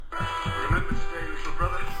commitment today, little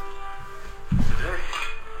brother. Today,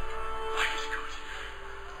 life is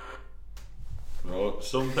good. Well,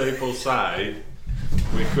 some people say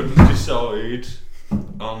we couldn't decide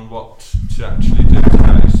on what to actually do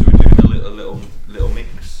today, so we're doing a little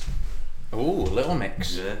mix. Ooh, Little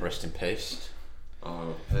Mix. Yeah. Rest in peace.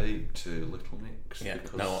 R.I.P. to Little Mix. Yeah,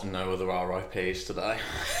 because... no other RIPs today.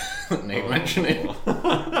 Need mentioning.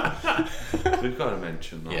 We've got to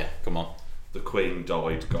mention that. Yeah, come on. The Queen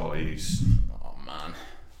died, guys. Oh man.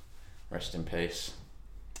 Rest in peace.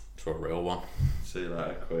 To a real one. See you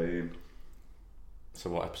later, Queen. So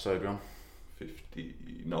what episode are we on?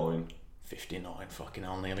 59. 59, fucking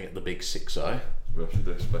hell, nearly at the big 6-0. We have to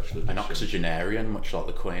do a special edition. An octogenarian, much like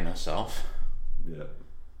the Queen herself. Yeah.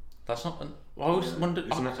 That's not... I always wondered...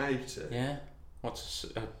 Isn't that 80? Yeah. What's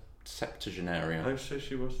a septuagenarian? Oh, so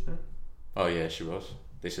she was there? Oh yeah, she was.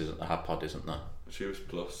 This isn't the pod, isn't there? She was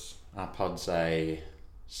plus. Our pod's a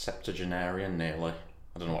septuagenarian, nearly.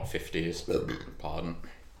 I don't know what 50 is. Pardon.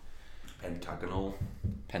 Pentagonal.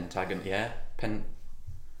 Pentagon, yeah.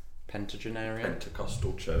 Pentagenarian.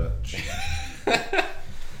 Pentecostal church.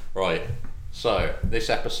 Right. So this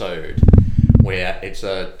episode, it's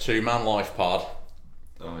a 2-man life pod.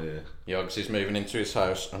 Oh yeah. Yogs is moving into his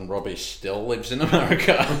house, and Robbie still lives in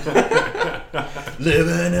America.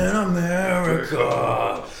 Living in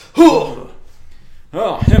America.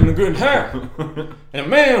 Oh, having a good time. And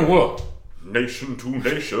man, what? Nation to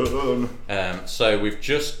nation. So we've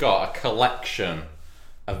just got a collection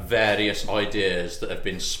of various ideas that have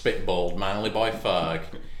been spitballed mainly by Ferg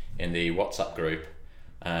in the WhatsApp group,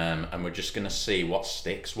 and we're just going to see what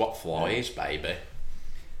sticks, what flies, baby.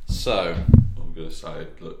 So I'm going to say,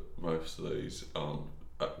 look, most of these aren't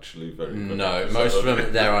actually very good. no, most of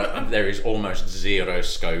them there is almost zero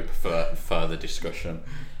scope for further discussion.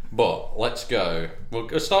 But let's go.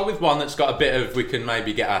 We'll start with one that's got a bit of, we can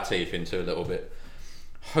maybe get our teeth into a little bit.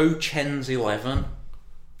 Ho Chen's 11.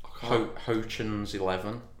 Ho Chen's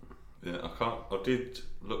 11. Yeah, I can't. I did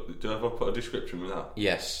look. Do I ever put a description with that?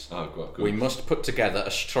 Yes. Oh, God. We must put together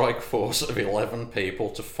a strike force of 11 people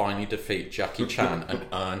to finally defeat Jackie Chan and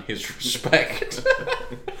earn his respect.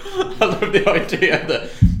 I love the idea that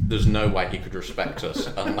there's no way he could respect us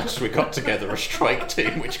unless we got together a strike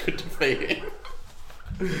team which could defeat him.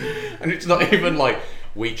 And it's not even like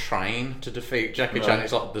we train to defeat Jackie Chan.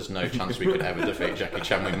 It's like there's no chance we could ever defeat Jackie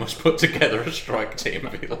Chan. We must put together a strike team.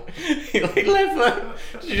 And be like 11.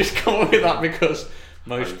 Did you just come up with that because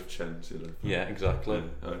most? Ho Chen's 11. Yeah, exactly.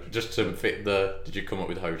 Yeah, Just to fit the. Did you come up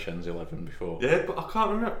with Ho Chen's 11 before? yeah, but I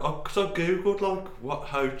can't remember because I googled like what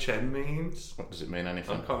Ho Chen means. What does it mean? I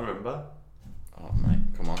Anything? can't remember. Oh mate,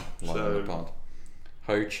 come on, light So- on the pod.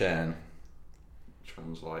 Ho Chen.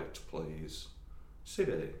 Translate, please.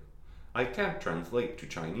 City. I can't translate to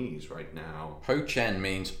Chinese right now. Ho Chen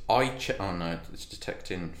means oh no, it's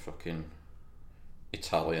detecting fucking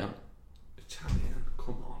Italian. Italian,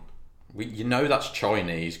 come on. You know that's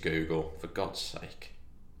Chinese, Google, for God's sake.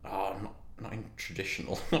 Oh, I'm not in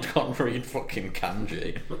traditional. I can't read fucking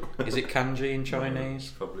kanji. Is it kanji in Chinese?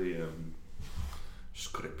 It's probably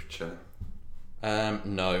scripture.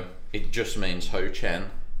 No, it just means Ho Chen.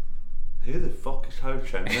 Who the fuck is Ho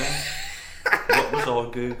Chen then? What was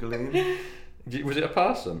I googling? Was it a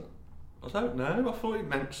person? I don't know. I thought it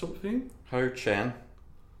meant something. Ho Chen.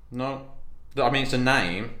 No. I mean, it's a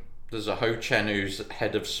name. There's a Ho Chen who's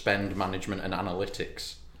head of spend management and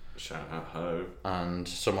analytics, Shout out Ho. and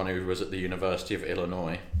someone who was at the University of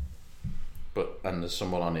Illinois. And there's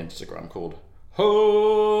someone on Instagram called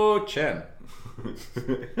Ho Chen.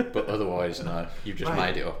 But otherwise, no. You've just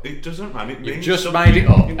made it up. It doesn't, man. It You've means just something. made it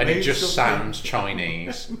up, and it means just something. sounds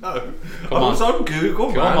Chinese. No. Come I was on. on Google,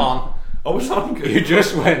 man. Come on. I was on Google. You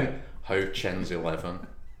just went Ho Chen's 11.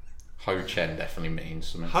 Ho Chen definitely means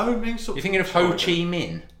something. Ho means something. You're thinking of Ho Chi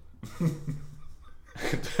Minh?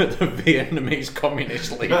 the Vietnamese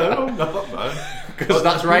communist leader. No, I'm not, man. Because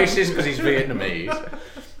that's racist because he's Vietnamese.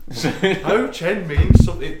 Ho Chen means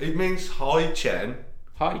something. It means Hi Chen.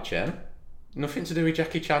 Hi Chen. Nothing to do with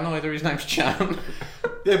Jackie Chan either, his name's Chan.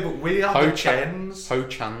 Yeah, but we are Ho the Chan- Chens. Ho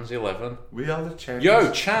Chan's 11. We are the Chens.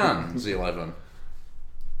 Yo, Chan's 11.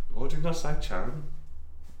 Why didn't I say Chan?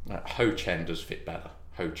 Ho Chen does fit better.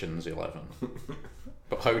 Ho Chan's 11.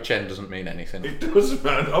 But Ho Chen doesn't mean anything. It does,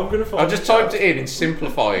 man. I'm going to find I just typed it in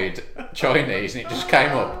simplified Chinese and it just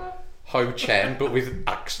came up Ho Chen, but with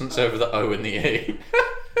accents over the O and the E.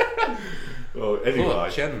 Well, anyway, Ho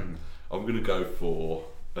Chen. I'm going to go for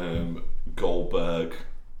Goldberg.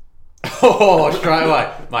 Oh, straight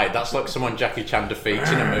away. Mate, that's like someone Jackie Chan defeats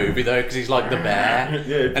in a movie, though, because he's like the bear.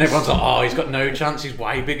 Yeah, and everyone's like, oh, he's got no chance, he's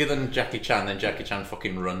way bigger than Jackie Chan. Then Jackie Chan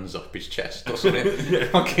fucking runs up his chest, doesn't it?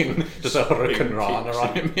 Fucking just a hurricane rana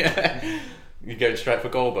on him, yeah. You're going straight for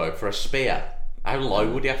Goldberg for a spear. How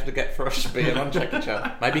low would he have to get for a spear on Jackie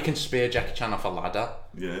Chan? Maybe he can spear Jackie Chan off a ladder.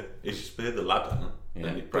 Yeah, he should spear the ladder. Yeah.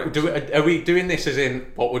 Then it breaks. Are we doing this as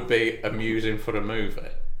in what would be amusing for a movie?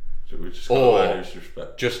 So we just Or got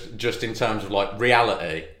disrespect. just in terms of like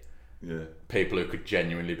reality, Yeah. people who could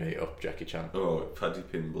genuinely beat up Jackie Chan. Oh, Paddy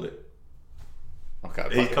Pimblett. Okay,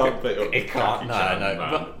 He can't beat up He can't. Jackie No, Chan, no.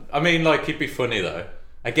 man. But, I mean, like, he'd be funny though.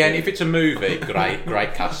 Again, if it's a movie,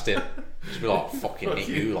 great casting. Just be like, fucking hit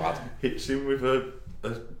you, lad. Hits him with a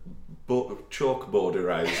chalkboard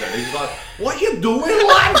eraser, and he's like, "What you doing,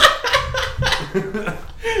 lad?"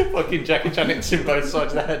 Fucking Jackie Chan hits him both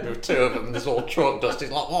sides of the head with two of them. And there's all chalk dust.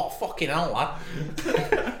 He's like, "Oh, fucking hell,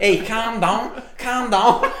 lad! Hey, calm down.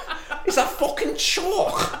 It's that fucking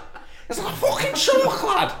chalk. It's that fucking chalk,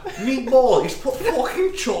 lad." Me boy, he's put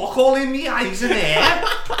fucking chalk all in me eyes and hair.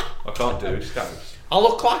 I can't do scouts. I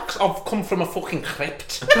look like I've come from a fucking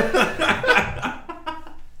crypt.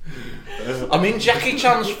 I'm in Jackie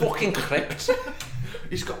Chan's fucking crypt.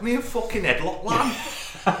 He's got me a fucking headlock, lad.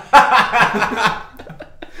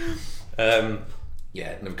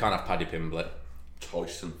 Yeah, we can't have Paddy Pimblett.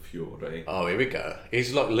 Tyson Fury. Oh, here we go.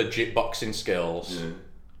 He's like legit boxing skills. Yeah.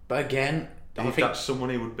 But again, I If think that's someone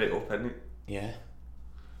he would beat up, isn't it? yeah,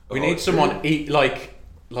 we Oh, need it's someone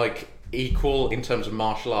like equal in terms of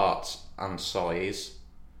martial arts and size.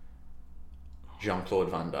 Jean-Claude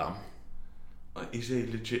Van Damme. Is he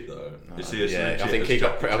legit though? Is he as Yeah, legit I think as he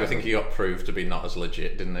got. Jackie I Chan? think he got proved to be not as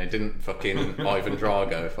legit, didn't they? Didn't fucking Ivan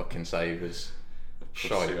Drago fucking say he was shy?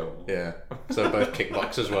 Pussy hole. Yeah. So they're both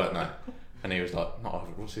kickboxers, weren't they? And he was like, not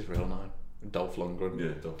Ivan. What's his real name? Dolph Lundgren.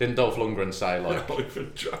 Yeah, Dolph. Didn't Dolph Lundgren say like?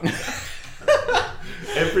 Ivan Drago.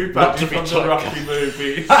 Every Not to badge be from the took. Rocky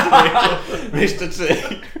movie. Mr.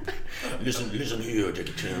 T. listen here,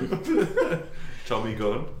 Jackie Chan. Tommy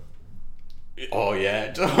Gunn. Oh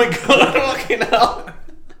yeah. Oh my god, fucking hell.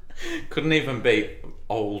 Couldn't even beat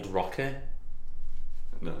old Rocky.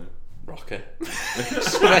 No. Rocky.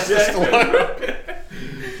 Sylvester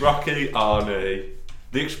Stallone. Rocky, Arnie,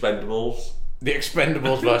 The Expendables. The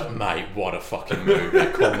Expendables versus mate, what a fucking movie,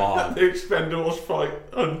 come on. The Expendables fight.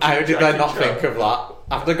 How did they not think of that?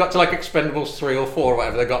 After they got to like Expendables 3 or 4 or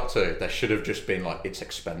whatever they got to, they should have just been like, it's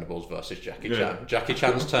Expendables versus Jackie Yeah. Chan. Jackie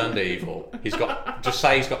Chan's turned evil. He's got, just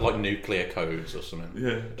say he's got like nuclear codes or something.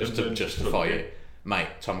 Yeah, Just and to then justify just- it. Mate,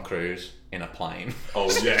 Tom Cruise in a plane.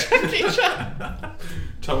 Oh yeah. Jackie Chan.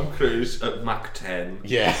 Tom Cruise at Mach 10.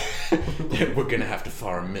 Yeah. We're going to have to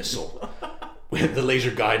fire a missile. With the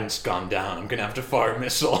laser guidance gone down, I'm going to have to fire a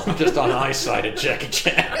missile just on eyesight at Jackie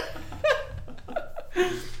Chan.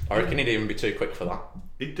 I reckon he'd even be too quick for that.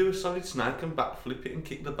 He'd do a solid snake and backflip it and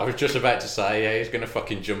kick the I back. was just about to say, yeah, he's going to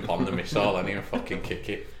fucking jump on the missile and he'll fucking kick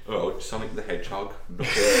it. Oh, Sonic the Hedgehog.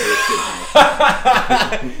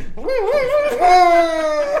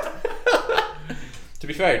 To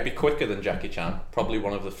be fair, he'd be quicker than Jackie Chan. Probably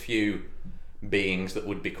one of the few beings that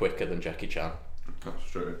would be quicker than Jackie Chan. That's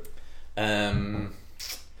true.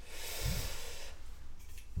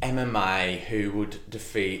 MMA, who would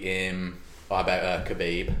defeat him? What about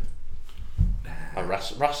Khabib?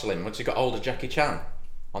 Wrestling. Once he got hold of Jackie Chan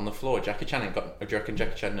on the floor, Jackie Chan ain't got. Do you reckon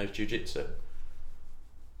Jackie Chan knows jiu-jitsu?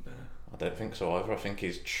 I don't think so either. I think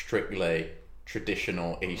he's strictly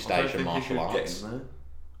traditional East Asian martial arts.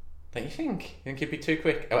 Don't you think? You think he'd be too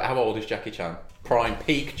quick? How old is Jackie Chan? Prime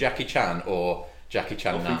peak Jackie Chan or Jackie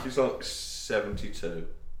Chan I now? think he's like 72.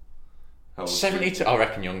 How old is he? 72. I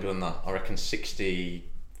reckon younger than that. I reckon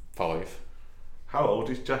 65. How old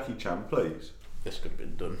is Jackie Chan, please? This could have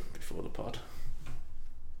been done before the pod.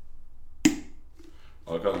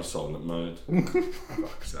 I'll go in silent mode.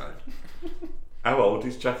 Fuck's sake. How old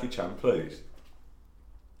is Jackie Chan, please?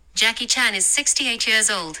 Jackie Chan is 68 years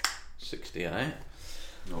old. 68.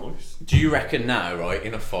 Nice. Do you reckon now, right,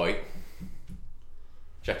 in a fight,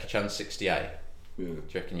 Jackie Chan's 68? Yeah. Do you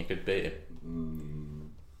reckon you could beat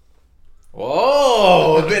him?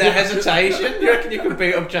 Whoa, a bit of hesitation. You reckon you could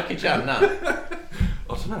beat up Jackie Chan now? I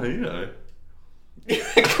don't know, you know. You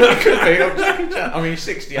reckon you could beat up Jackie Chan? I mean, he's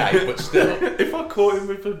 68, but still. If I caught him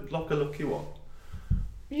with a lucky one.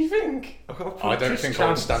 You think? I've got a I don't precious think I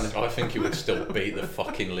would chance. stand. I think he would still beat the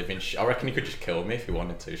fucking living shit. I reckon he could just kill me if he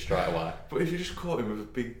wanted to straight away. But if you just caught him with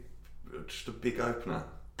a big opener.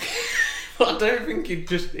 I don't think he'd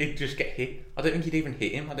just get hit. I don't think he'd even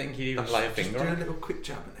hit him. I don't think he'd even lay a Just finger do on a him. little quick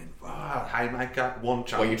jab and then, haymaker, one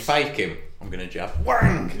chance. Well, you'd fake him. I'm gonna jab.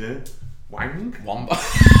 Wang! Yeah. Wang? Wamba.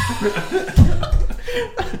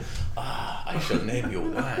 I shall name you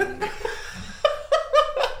Wang.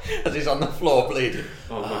 As he's on the floor bleeding.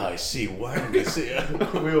 I see Wang is here.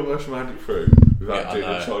 We almost made it through without doing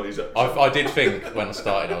a Chinese accent. I did think when I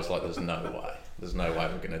started, I was like, there's no way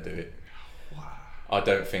we're going to do it. Wow. I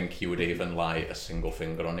don't think he would even lay a single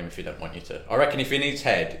finger on him if he don't want you to. I reckon if he needs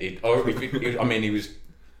head, he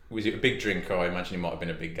was a big drinker. I imagine he might have been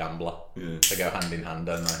a big gambler. Yeah. They go hand in hand,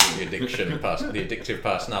 don't they? The addictive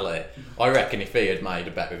personality. I reckon if he had made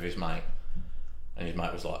a bet with his mate, and his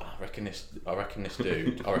mate was like, I reckon this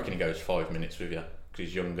dude, I reckon he goes 5 minutes with you because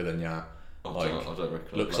he's younger than you. I don't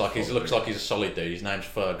reckon. Looks like he's a solid dude. His name's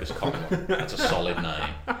Fergus Conlon. That's a solid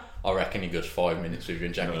name. I reckon he goes 5 minutes with you,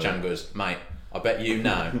 and Jackie Chan goes, mate, I bet you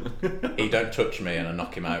know he don't touch me and I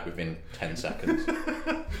knock him out within 10 seconds.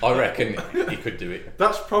 I reckon he could do it.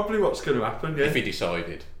 That's probably what's going to happen, yeah. If he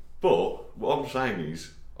decided. But what I'm saying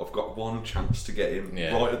is, I've got one chance to get him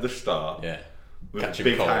right at the start. Yeah. With Catch a him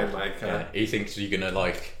big cold. haymaker. Yeah. He thinks you're going to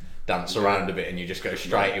like dance around a bit and you just go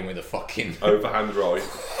straight in with a fucking Overhand right.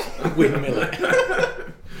 windmill it.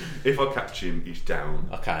 If I catch him, he's down.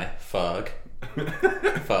 Okay, Ferg.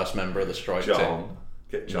 First member of the strike team. John.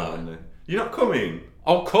 Get John in there. You're not coming?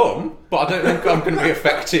 I'll come, but I don't think I'm going to be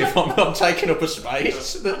effective. I'm taking up a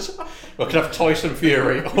space. I could have Tyson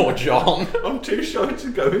Fury or John. I'm too shy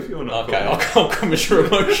to go if you're not Okay, coming. I'll come as your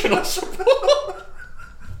emotional support.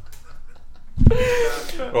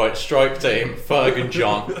 Right, strike team, Ferg and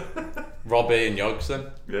John, Robbie and Yogs then.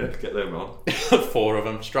 Yeah, get them on. 4 of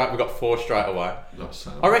them. We've got 4 straight away. That's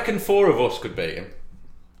sound. I reckon 4 of us could beat him.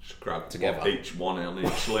 Just grab Together. one on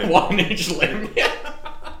each limb. One each limb, yeah.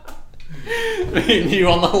 Me and you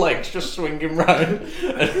on the legs just swinging round,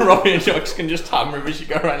 and Robbie and Yogs can just hammer him as you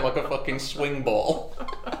go around like a fucking swing ball.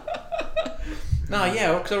 No,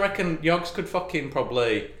 yeah, because I reckon Yogs could fucking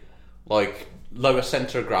probably, like, lower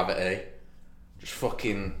centre of gravity, just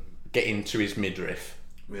fucking get into his midriff.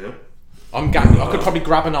 Yeah. I could probably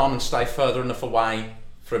grab an arm and stay further enough away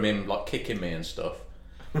from him, like kicking me and stuff.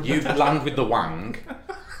 You land with the wang.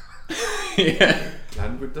 Yeah.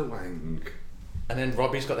 Land with the wang. And then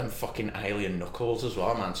Robbie's got them fucking alien knuckles as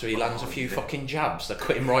well, man. So he lands a few fucking jabs that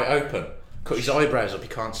cut him right open. Cut his eyebrows up, he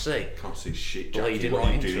can't see. Can't see shit, Jackie. Bleeding What right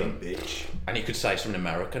are you into doing, him. bitch? And he could say something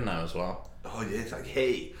American now as well. Oh yeah, it's like,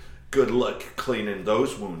 hey, good luck cleaning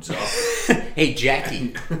those wounds off. Hey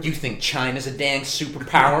Jackie, you think China's a dang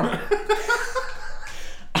superpower?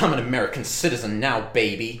 I'm an American citizen now,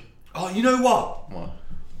 baby. Oh, you know what? What?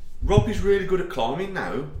 Robbie's really good at climbing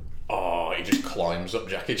now. Oh, he just climbs up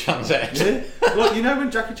Jackie Chan's head. Yeah. Like, you know when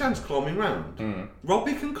Jackie Chan's climbing round?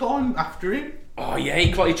 Robbie can climb after him. Oh yeah,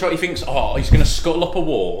 he thinks, he's going to scuttle up a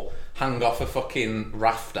wall, hang off a fucking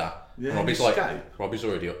rafter. Yeah, Robbie's and like, escape. Robbie's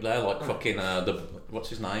already up there, like fucking what's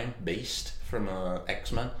his name? Beast from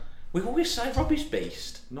X-Men. We always say Robbie's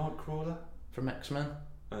Beast Nightcrawler. from X-Men.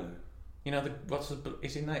 Oh. You know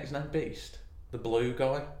his name Beast? The blue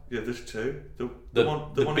guy. Yeah, there's 2. The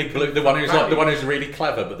big blue, the one who's really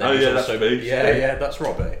clever, but then he's that's also Beast. yeah, that's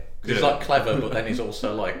Robbie. 'Cause he's Yeah. like clever, but then he's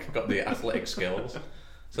also like got the athletic skills.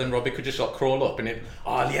 So then Robbie could just like crawl up and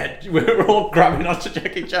we're all grabbing onto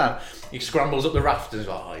Jackie Chan. He scrambles up the rafters,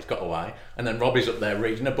 like, he's got away. And then Robbie's up there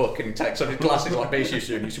reading a book and he takes off his glasses like Beast used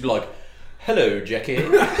to, and he used to be like, hello, Jackie.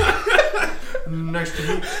 Nice to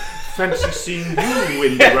meet. Fancy seeing you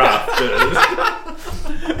in the rafters.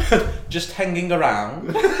 Just hanging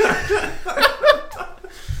around.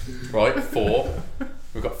 Right, 4.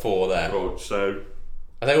 We've got 4 there. Right, so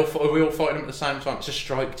Are we all fighting him at the same time? It's a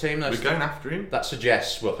strike team, though. we're going after him. That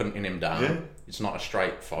suggests we're hunting him down. Yeah. It's not a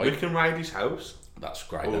straight We fight. can raid his house. That's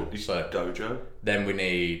great. Or Then. his So dojo. then we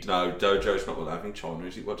need. No, dojo's not what they have in China,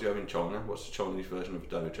 is it? What do you have in China? What's the Chinese version of a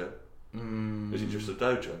dojo? Is it just a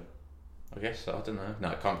dojo? I guess I don't know.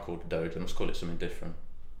 No, it can't be called a dojo. Let's call it something different.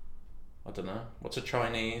 I don't know. What's a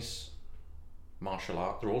Chinese martial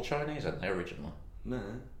art? They're all Chinese, aren't they? Originally. No.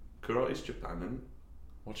 Karate's Japan, and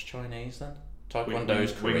What's Chinese then?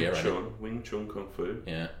 Taekwondo's Korea. Wing isn't it? Wing Chun Kung Fu.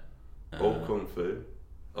 Yeah. Or Kung Fu.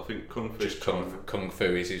 I think Kung Fu Just kung fu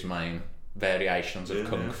is his main variations of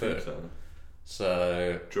kung I fu. think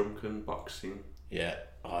So Drunken boxing. yeah,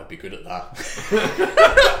 I'd be good at that.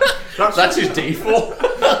 That's his default.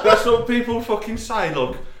 That's what people fucking say.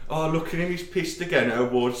 Look, look at him, he's pissed again at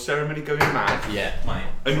awards ceremony going mad. Yeah, mate.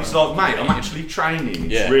 And he's like, mate, I'm actually training.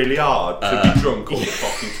 It's Yeah. really hard to be drunk all the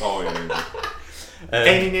fucking time.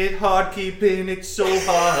 Ain't it hard keeping it so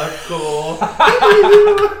hardcore?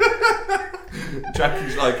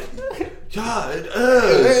 Jackie's like, yeah, it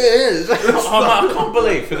is. I can't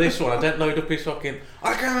believe for this one I don't load up his fucking.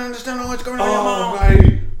 I can't understand what's going on. Oh,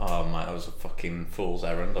 mate. Oh mate, that was a fucking fool's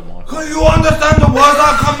errand on my part. Can you understand the words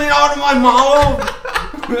that are coming out of my mouth?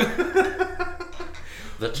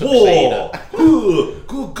 The tuxedo. Oh,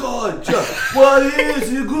 good God, Jack. What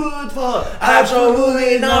is you good for?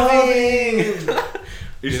 Absolutely nothing.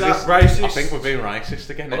 Is that racist? I think we're being racist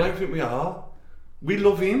again. I don't think we are. We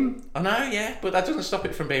love him. I know, yeah, but that doesn't stop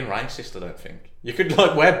it from being racist, I don't think. You could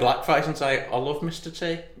like wear blackface and say, I love Mr.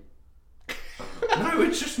 T. No,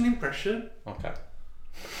 it's just an impression. Okay.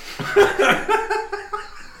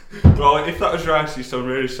 Right, if that was racist, I'm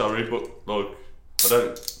really sorry, but look,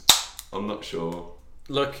 I'm not sure.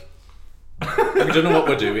 Look, we don't know what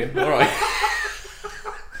we're doing, alright?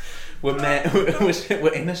 We're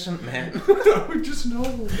innocent men. We're just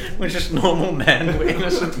normal. We're just normal men, we're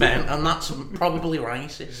innocent men, and that's probably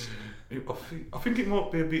racist. I think it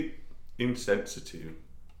might be a bit insensitive.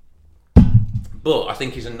 But I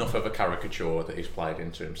think he's enough of a caricature that he's played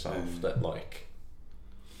into himself that, like,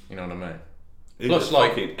 you know what I mean? He's a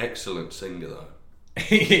fucking excellent singer, though.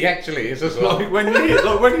 He actually is as well.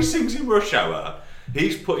 Like when he sings in Rush Hour,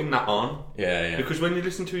 he's putting that on. Yeah. Because when you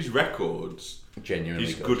listen to his records, Genuinely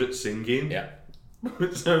he's good at singing. Yeah.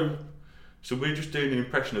 So we're just doing an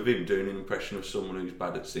impression of him doing an impression of someone who's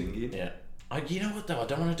bad at singing. Yeah. You know what though? I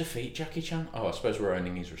don't want to defeat Jackie Chan. Oh, I suppose we're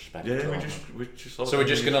earning his respect. Yeah, aren't we're just like so we're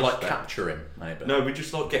just earning gonna his like respect. capture him, maybe. No, we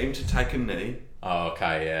just like get him to take a knee, Oh,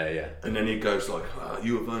 okay. Yeah. and then he goes like,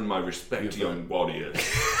 "You have earned my respect, young warriors."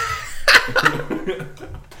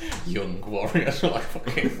 Young warriors, like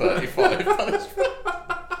fucking 35. I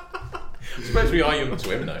suppose we are young to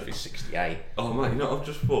him though. If he's 68. Oh man, you know I've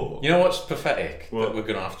just thought. You know what's pathetic? What? That we're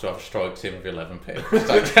going to have strike team of 11 people. It's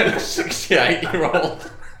like a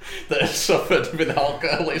 68-year-old that has suffered with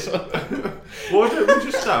alcoholism. Why don't we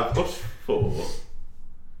just have us 4,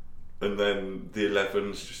 and then the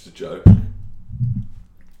 11's just a joke?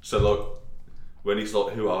 So like, when he's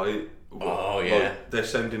like, "Who are you?" Oh, Like, yeah. they're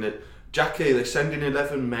sending it, Jackie. They're sending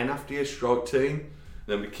 11 men after your strike team.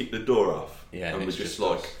 Then we kick the door off. Yeah, and and we're it's just just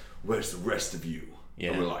like, us. "Where's the rest of you?"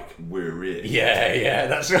 Yeah. And we're like, "We're in." Yeah,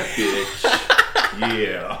 that's right. Bitch.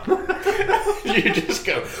 Yeah. You just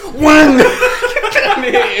go, whang! Can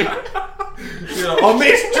hit him. You know, I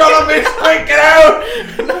missed John, I missed, quick, get out!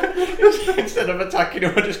 Instead of attacking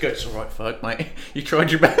him, I just go, it's alright, fuck, mate. You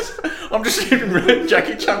tried your best. I'm just even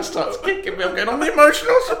Jackie Chan starts kicking me. I'm going, on the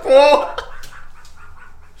emotional support.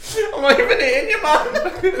 I'm not even hitting you, man.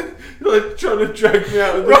 You're like trying to drag me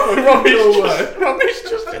out of the fucking doorway. Robbie's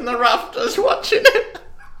just in the rafters watching it.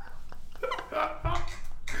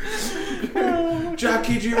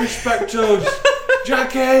 Jackie, do you respect us?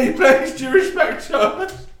 Jackie, please, do you respect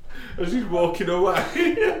us? As he's walking away.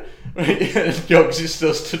 Yogs is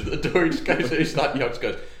still stood at the door. He just goes, who's that? Yogs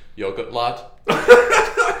goes, yogurt lad.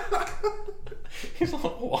 He's like,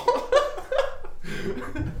 what?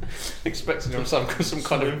 Expecting him some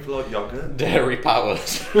kind of like yogurt. dairy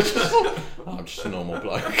powers. I'm just a normal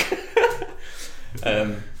bloke.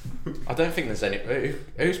 I don't think there's any.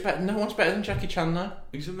 Who's better? No one's better than Jackie Chan though.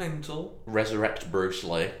 He's a mental. Resurrect Bruce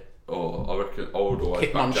Lee. Oh, I reckon all the way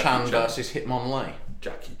Hitmon back, Chan versus Hitmon Lee.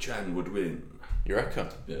 Jackie Chan would win. You reckon?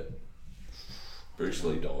 Yeah. Bruce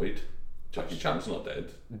Lee died. Jackie Chan's not dead.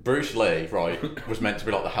 Bruce Lee, right, was meant to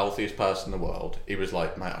be like the healthiest person in the world. He was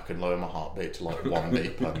like, mate, I can lower my heartbeat to like 1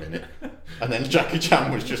 beat per minute. And then Jackie Chan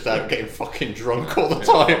was just out getting fucking drunk all the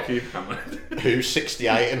time. Keep hammered. Who's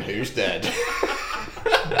 68 and who's dead?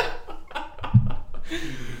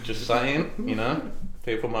 Just saying, you know.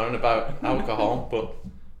 People moan about alcohol, but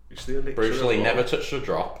It's the elixir Bruce of Lee life. never touched a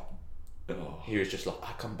drop. Oh, He was just like,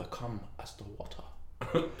 I can become as the water.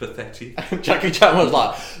 pathetic. Jackie Chan was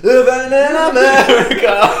like, living in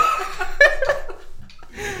America.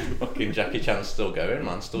 Fucking Jackie Chan's still going,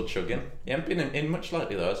 man, still chugging. He hasn't been in much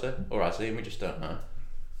lately though, has he? Or has he? We just don't know.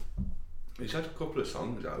 He's had a couple of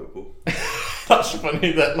songs out, but That's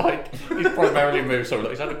funny that, like, he's primarily moved so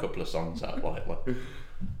he's had a couple of songs out lately.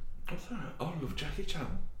 I love Jackie Chan.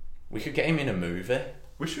 We could get him in a movie.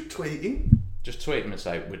 We should tweet him. Just tweet him and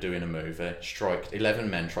say, we're doing a movie. Strike 11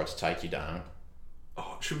 men try to take you down.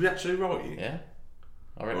 Oh, should we actually write it? Yeah?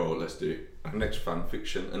 I reckon. Oh, let's do it. Our next fan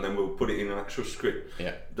fiction, and then we'll put it in an actual script.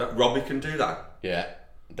 Yeah. That Robbie can do that. Yeah,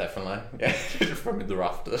 definitely. Yeah, just from the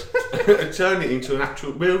rafters. And turn it into an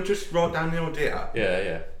actual. We'll just write down the idea.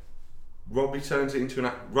 Yeah. Robbie turns it into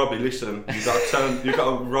an. Robbie, listen. You got to turn. You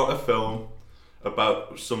got to write a film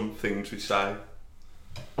about some things we say.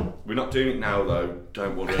 We're not doing it now, though.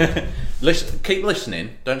 Don't worry. Listen, keep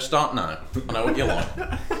listening. Don't start now. I know what you like.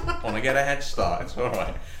 Want to get a head start? It's all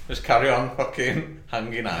right. Just carry on, fucking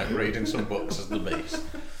hanging out, reading some books as the beast.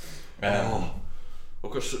 I've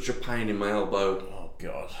got such a pain in my elbow. Oh,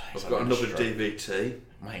 God. I've got another DVT.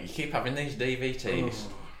 Mate, you keep having these DVTs.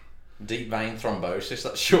 Deep vein thrombosis,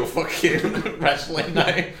 that's your fucking wrestling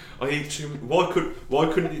name. I eat too. Why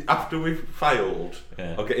couldn't you, after we failed?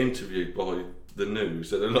 Yeah. I get interviewed by the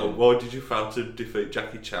news, and they're like, "Why did you fail to defeat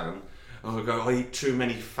Jackie Chan?" And I go, "I eat too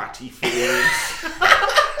many fatty foods.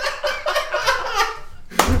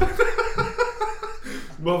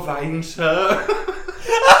 My veins hurt."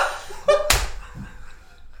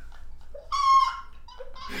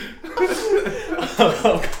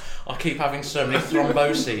 I keep having so many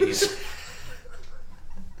thromboses.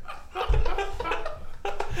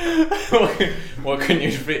 What can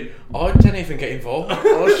you be? I didn't even get involved. I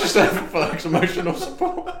was just there for folks' emotional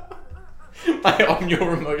support. Mate, I'm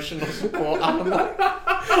your emotional support animal.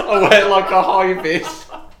 I wear like a high vis,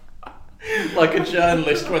 like a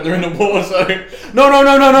journalist when they're in a war zone. No.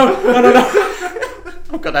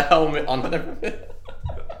 I've got a helmet on and everything.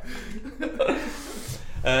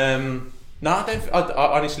 No,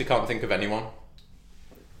 I honestly can't think of anyone.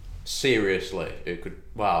 Seriously, who could?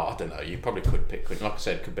 Well, I don't know. You probably could pick. Like I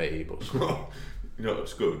said, Khabib or something. You know,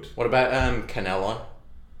 it's good. What about Canelo?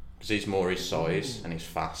 Because he's more his size and he's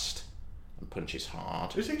fast and punches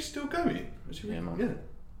hard. Is he still going? Is he? Yeah, man. Yeah.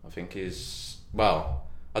 I think he's. Well,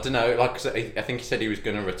 I don't know. Like I think he said he was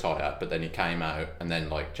going to retire, but then he came out and then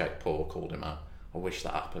like Jake Paul called him out. I wish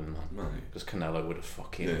that happened, man. Because Canelo would have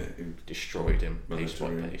fucking destroyed him piece by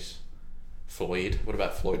piece. Floyd. What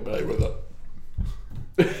about Floyd Mayweather?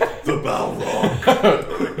 The Balrog.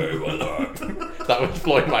 That was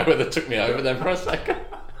Floyd Mayweather took me over then for a second.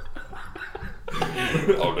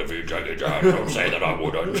 I'll never you, Jackie Chan. Don't say that I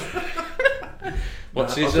wouldn't.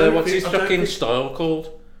 What's his fucking style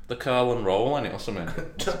called? The curl and roll, ain't it, or something?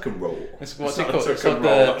 Tuck and roll. What's It's it not called? tuck It's and like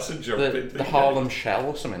roll, that's a jumping the thing, Harlem Shell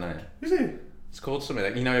or something, ain't it? Is he? It's called something.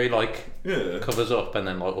 Like, you know, he like Yeah. covers up and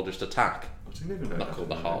then like will just attack. I didn't even know. Not called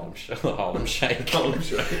the Harlem Shell. The Harlem Shake. Harlem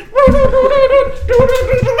Shake.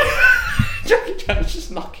 Jackie Chan's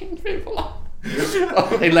just knocking people off.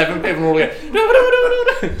 11 people all going.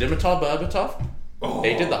 Dimitar Berbatov. Oh.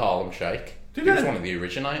 He did the Harlem Shake. Did he was he? one of the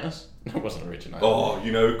originators. No, it wasn't originator. Oh,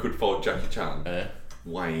 you know who could fight Jackie Chan?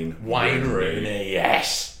 Wayne Rooney,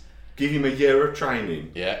 yes. Give him a year of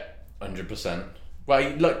training. Yeah, 100%. Well,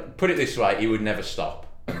 look, put it this way, he would never stop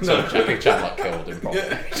until Jackie Chan like killed him. Probably.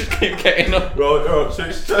 Yeah. Just keep getting up. Right, so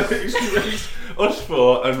it's us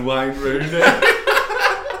four and Wayne Rooney.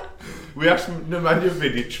 We asked Nemanja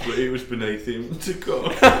Vidic, but it was beneath him to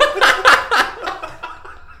come.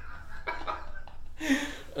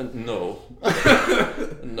 No,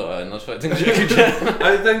 I'm not fighting Jackie Chan.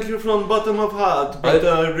 I thank you from bottom of heart, but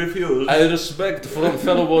I refuse. I respect from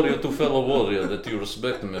fellow warrior to fellow warrior that you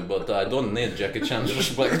respect me, but I don't need Jackie Chan's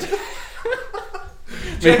respect.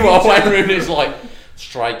 Meanwhile, Wayne Rooney's like,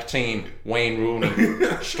 strike team, Wayne Rooney,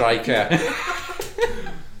 striker.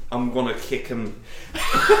 I'm gonna kick him.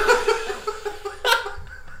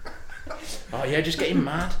 Oh yeah, just get him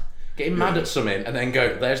mad. Get him mad at something and then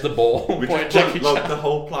go, there's the ball. We Point just Jackie like Chan. the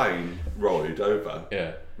whole plane ride over.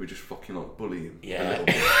 Yeah. We just fucking like bully him. Yeah.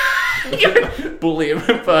 Bully him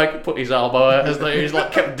and Ferg put his elbow out as though he's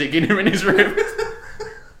like kept digging him in his room.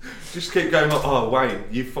 Just keep going like, oh Wayne,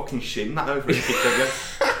 you fucking shin that over his kick again.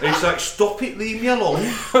 And he's like, stop it, leave me alone.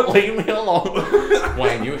 Leave me alone.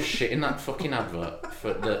 Wayne, you were shit in that fucking advert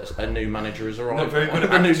for a new manager has arrived. Not very good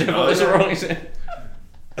at A new acting, devil are has you? arrived.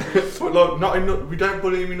 But like, not enough. We don't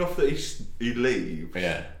bully him enough that he leaves.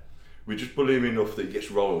 Yeah. We just bully him enough that he gets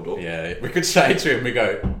rolled up. Yeah, we could say to him, we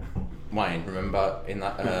go, Wayne, remember in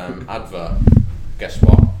that advert, guess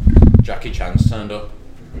what? Jackie Chan's turned up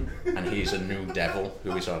and he's a new devil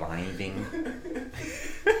who is arriving.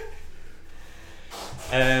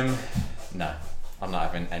 No, I'm not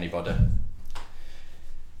having anybody.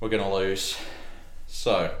 We're going to lose.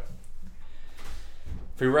 So,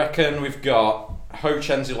 we reckon we've got Ho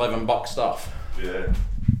Chen's 11 boxed off. Yeah.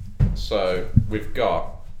 So we've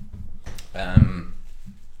got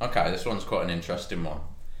okay, this one's quite an interesting one.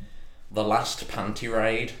 The Last Panty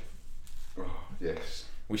Raid. Oh, yes.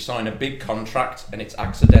 We sign a big contract and it's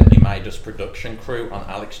accidentally made us production crew on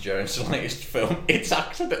Alex Jones' latest film. It's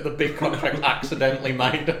the big contract accidentally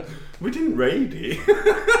made us. We didn't raid it.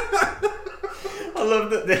 I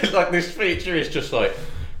love that this feature is just like,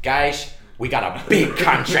 guys, we got a big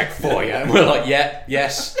contract for you. And we're like, yeah,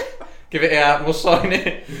 yes, give it out, we'll sign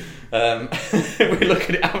it. We look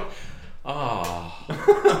at it up.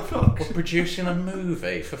 We're producing a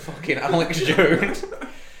movie for fucking Alex Jones.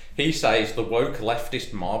 He says the woke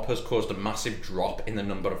leftist mob has caused a massive drop in the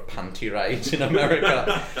number of panty raids in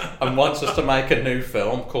America and wants us to make a new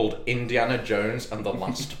film called Indiana Jones and the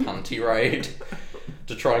Last Panty Raid.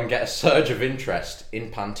 to try and get a surge of interest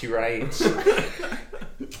in panty raids.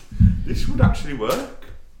 This would actually work.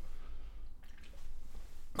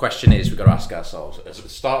 Question is, we've got to ask ourselves, as a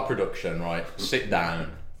start production, right? Sit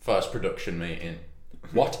down, first production meeting.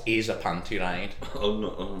 What is a panty raid? I'm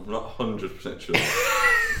not 100% sure.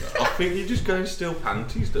 I think you just go and steal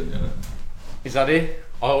panties, don't you? Is that it?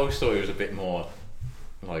 I always thought it was a bit more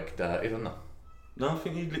like dirty than that. No, I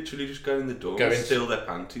think you literally just go in the door Go and in- steal their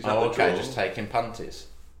panties out Oh, the okay, drawer. just taking panties.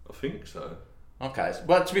 I think so. Okay,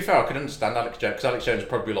 well, to be fair, I could understand Alex Jones, because Alex Jones is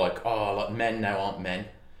probably like, oh, like men now aren't men.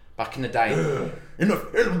 Back in the day,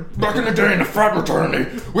 Back in the day in the frat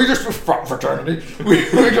fraternity, we just was frat fraternity. We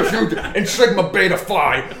just used in Sigma Beta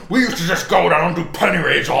Phi. We used to just go down and do penny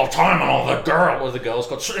raids all the time, and all the girls, what the girls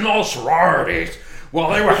got. in all sororities.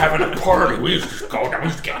 While they were having a party, we used to just go down, we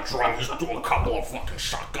used to get drunk, we used to do a couple of fucking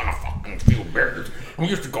shotgun, a fucking few beers, and we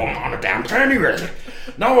used to go on a damn penny raid.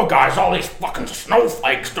 Now, guys, all these fucking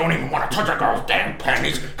snowflakes don't even want to touch a girl's damn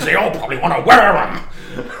panties, because they all probably want to wear them.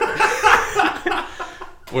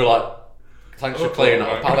 We're like, thanks for clearing it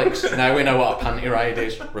up, Alex. Now we know what a panty raid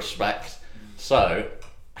is. Respect. So,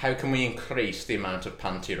 how can we increase the amount of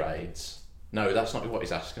panty raids? No, that's not what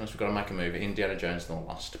he's asking us. We've got to make a movie. Indiana Jones and the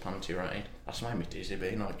Last Panty Raid. That's made me dizzy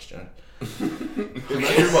being Alex Jones.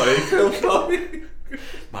 Imagine what he feels like.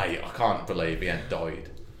 Mate, I can't believe he ain't died.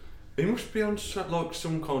 He must be on like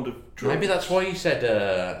some kind of drug. Maybe that's why he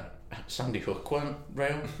said Sandy Hook weren't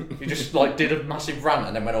real. He just like did a massive rant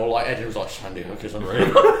and then went all like Eddie was like, Sandy Hook isn't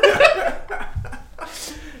real.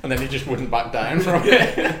 And then he just wouldn't back down from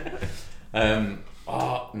it.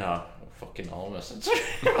 Oh no, fucking almost.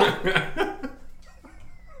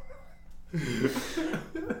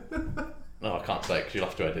 No, I can't say because you'll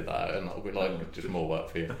have to edit that out and that'll be like just more work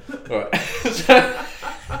for you. Alright. So,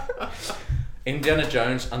 Indiana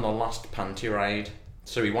Jones and the Last Panty Raid.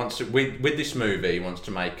 So he wants to, with this movie, he wants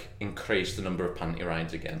to increase the number of panty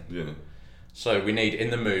raids again. Yeah. So we need in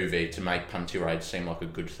the movie to make panty raids seem like a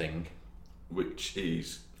good thing. Which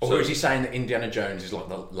is. Or is he saying that Indiana Jones is like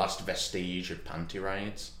the last vestige of panty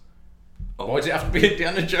raids? Why does it have to be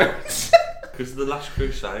Indiana Jones? Because of the Last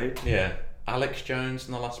Crusade. Yeah. Alex Jones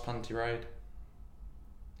and the Last Panty Raid?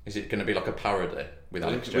 Is it going to be like a parody with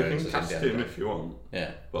Alex We Jones can as cast Indiana him Jones? if you want.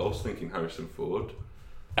 Yeah. But I was thinking Harrison Ford.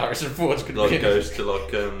 Harrison Ford's going to Like be... goes to like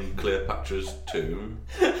Cleopatra's tomb.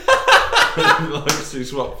 Like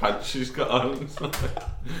sees what pants she's got on.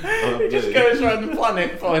 He just goes around the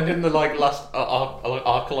planet finding the like last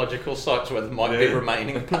archaeological sites where there might be Yeah.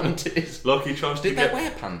 remaining panties. Like he tries to Did they get.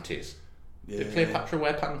 wear panties? Yeah. Did Cleopatra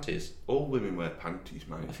wear panties? All women wear panties,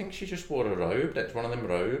 mate. I think she just wore a robe. That's one of them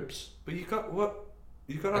robes. But you got what?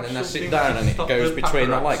 You got. And then they sit down and it goes between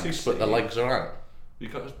the legs, but the legs are out. You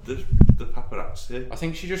got the paparazzi. I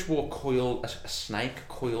think she just wore a snake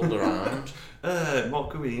coiled around.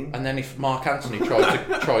 Margarine. And then if Mark Anthony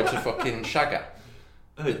tried to fucking shag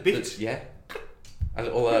her. Bit. Yeah. A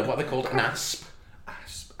little, what are they called? An asp.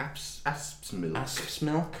 Asp's milk. Asp's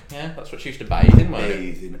milk. Yeah, that's what she used to bathe in, wasn't it?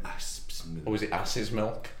 Bathe in asp's milk. Or was it ass's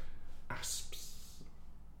milk? Asps.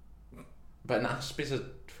 But an asp is a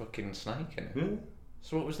fucking snake, isn't it? Yeah.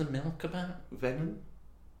 So what was the milk about? Venom.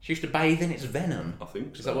 She used to bathe in its venom. I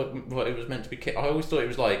think so. Is that what it was meant to be? I always thought it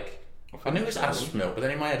was like... I knew it was so. asp's milk, but then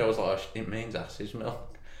in my head I was like, oh, it means ass's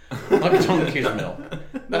milk. Like a donkey's milk.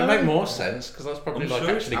 That'd make more sense, because that's probably I'm like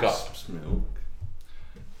sure actually it's got... asp's milk.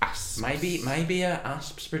 Asps. Maybe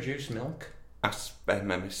asps produce milk. Asp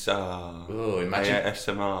MMSR. Oh, imagine...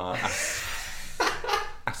 ASMR.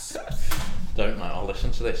 Asps. Don't mate, I'll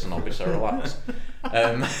listen to this and I'll be so relaxed.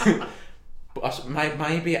 But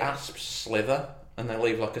maybe asps slither and they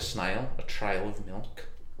leave like a snail, a trail of milk.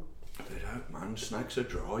 They don't, man. Snakes are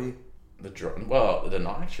dry. Well, they're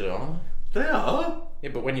not actually, are They are. they?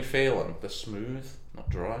 Yeah, but when you feel them, they're smooth, not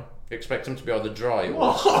dry. You expect them to be either dry or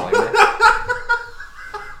What? slimy.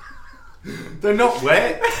 They're not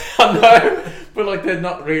wet. I know, but like they're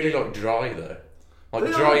not really like dry though. Like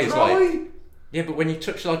They dry are is dry. like... Yeah, but when you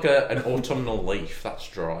touch like an autumnal leaf, that's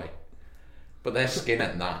dry. But their skin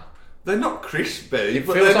ain't that. They're not crispy, It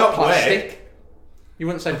but feels they're like not plastic. wet. You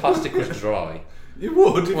wouldn't say plastic was dry. You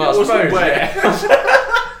would if Well, it I wasn't suppose, wet.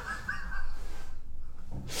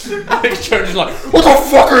 Alex Jones is like, What the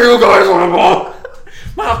fuck are you guys on about?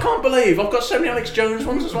 man, I can't believe I've got so many Alex Jones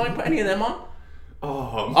ones, so I ain't put any of them on.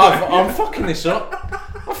 Oh, I'm fucking this up.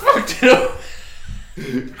 I fucked it up.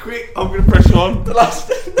 quick! I'm gonna press on. The last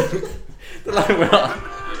we're on.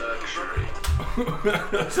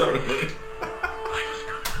 Sorry.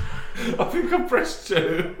 I think I pressed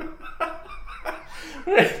 2.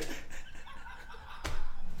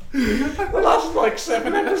 The last like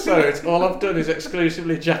 7 episodes, all I've done is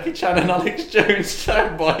exclusively Jackie Chan and Alex Jones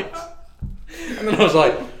sound bites. And then I was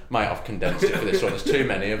like, mate, I've condensed it for this one. There's too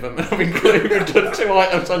many of them, and we've done 2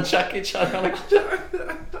 items on Jackie Chan and Alex Jones.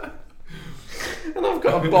 And I've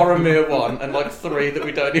got a Boromir one and like 3 that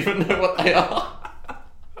we don't even know what they are.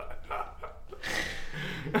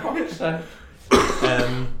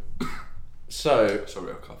 So,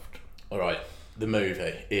 Sorry, I coughed. alright, the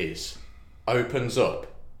movie opens up,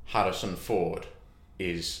 Harrison Ford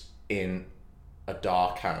is in a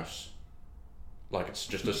dark house. Like it's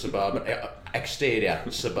just a suburban, exterior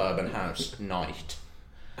suburban house, night.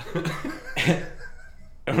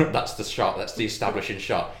 That's the shot, that's the establishing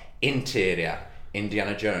shot. Interior,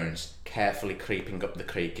 Indiana Jones carefully creeping up the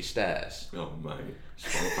creaky stairs. Oh, mate.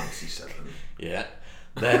 Final Fantasy 7. Yeah.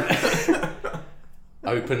 Then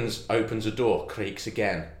opens a door, creaks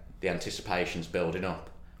again. The anticipation's building up.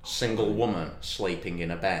 Single woman sleeping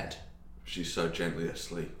in a bed. She's so gently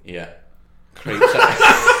asleep. Yeah. Creeps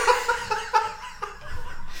out.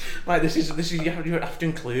 Mate, this is you have to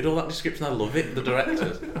include all that description. I love it. The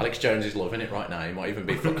directors. Alex Jones is loving it right now. He might even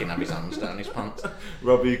be fucking have his hands down his pants.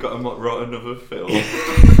 Robbie, you got to write another film.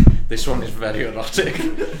 This one is very erotic.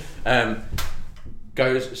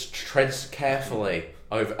 Treads carefully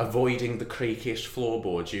over, avoiding the creakiest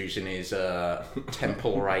floorboards using his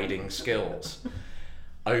temple raiding skills.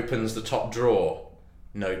 Opens the top drawer.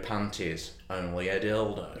 No panties, only a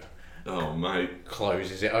dildo. Oh, mate.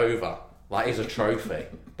 Closes it over. That is a trophy,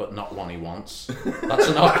 but not one he wants. That's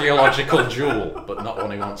an archaeological jewel, but not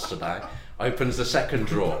one he wants today. Opens the second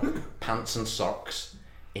drawer. Pants and socks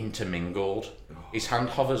intermingled. His hand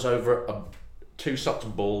hovers over 2 socks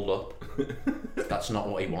balled up. That's not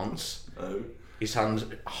what he wants. Oh. His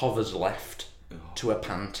hand hovers left to a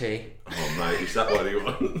panty. Oh, mate, is that what he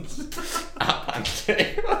wants? A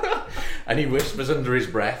panty. And he whispers under his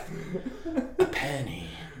breath, a penny.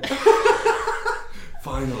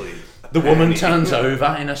 Finally. The woman turns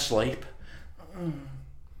over in her sleep.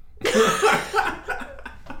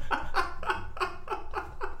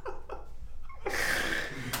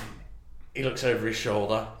 He looks over his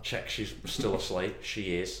shoulder, checks she's still asleep.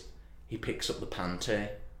 She is. He picks up the panty.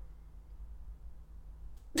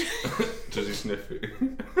 Does he sniff it?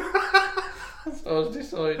 I was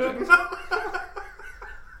deciding.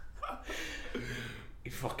 He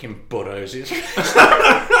fucking burrows it.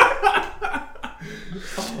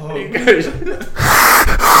 He goes.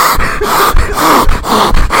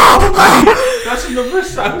 That's another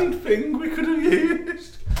sound thing we could have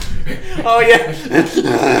used. Oh yeah.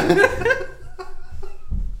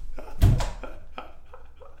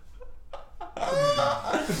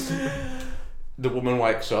 The woman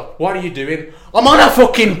wakes up. What are you doing? I'm on a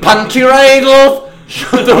fucking panty raid, love.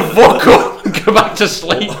 Shut the fuck up and go back to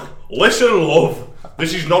sleep. Listen, love.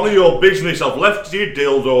 This is none of your business. I've left your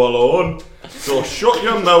dildo alone. So shut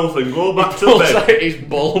your mouth and go back to Pulls bed. out his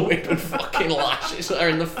bullwhip and fucking lashes her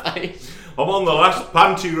in the face. I'm on the last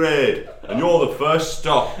panty raid, and you're the first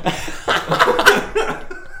stop.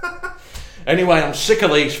 Anyway, I'm sick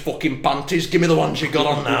of these fucking panties. Give me the ones you got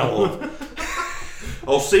on now, love.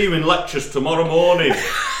 I'll see you in lectures tomorrow morning.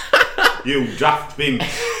 You daft bin.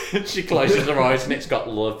 She closes her eyes and it's got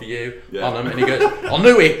love you Yeah. on them, and he goes, I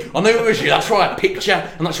knew it was you, that's why I picked you,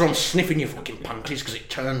 and that's why I'm sniffing your fucking panties, because it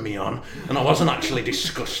turned me on, and I wasn't actually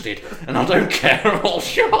disgusted, and I don't care, I'm all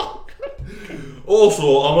shocked.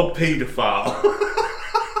 Also, I'm a paedophile.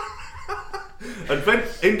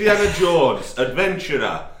 Indiana Jones,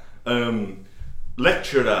 adventurer,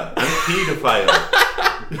 lecturer, and paedophile.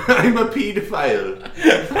 I'm a paedophile.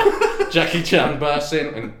 Jackie Chan bursts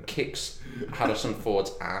in and kicks Harrison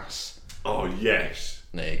Ford's ass. Oh, yes.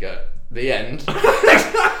 There you go. The end.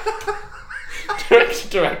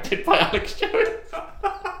 Directed by Alex Jones.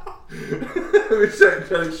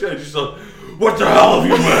 She's like, what the hell have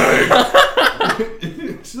you made?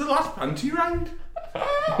 It's the last panty round.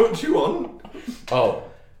 What do you want? Oh,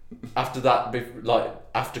 after that,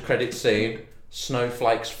 after credit scene,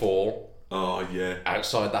 snowflakes fall Oh, yeah.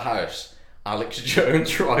 outside the house. Alex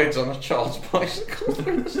Jones rides on a child's bicycle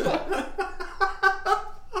through the snow.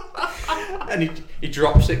 And he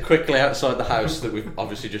drops it quickly outside the house that we've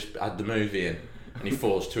obviously just had the movie in, and he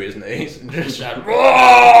falls to his knees and just shouts,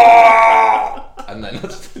 "Roar!" And then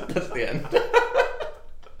that's the end.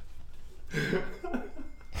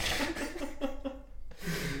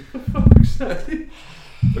 Fuck's sake.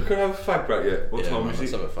 Look, can I have a fag break yet? What time is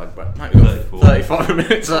Let's it? have a fag break. Mate, we've got 34. 35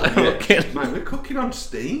 minutes out of looking. Mate, we're cooking on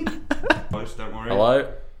steam. Guys, don't worry.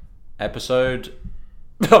 Hello? Episode...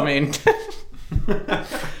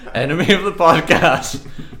 enemy of the podcast,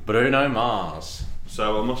 Bruno Mars. So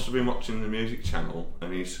So I must have been watching the music channel,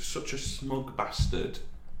 and he's such a smug bastard.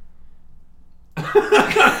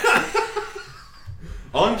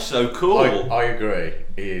 I'm so cool. I agree.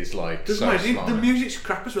 He is like Doesn't so matter, smart. the music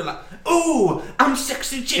scrappers were like, "Ooh, I'm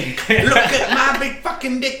sexy chick. Look at my big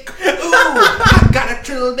fucking dick. Ooh, I got a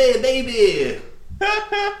trill there, baby."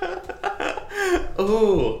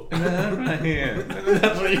 Oh, right here.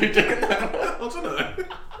 That's what you're doing now. I don't know.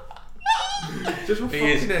 Just a He fucking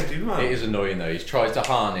is, ending, man. it is annoying though. He's tried to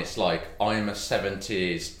harness like I'm a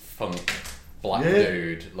 70s funk black Yeah.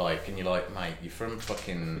 dude, like, and you're like, mate, you're from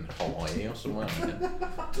fucking Hawaii or somewhere. Aren't you?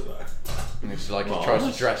 I don't know. And it's like he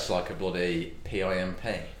tries to dress like a bloody PIMP,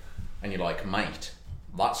 and you're like, mate,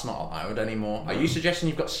 that's not allowed anymore. Are you suggesting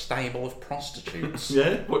you've got a stable of prostitutes?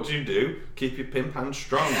 Yeah, what do? Keep your pimp hand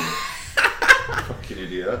strong. Fucking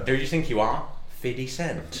idiot. Who do you think you are? 50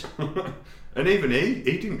 Cent. And even he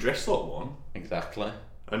didn't dress like one. Exactly.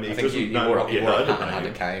 And he I think doesn't you know wore, what you you wore a heard hat and about had a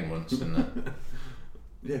him. cane once, didn't you?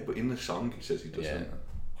 Yeah, but in the song he says he doesn't. Yeah.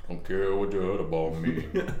 I don't care what you heard about me,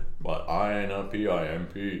 but I ain't a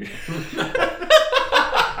PIMP.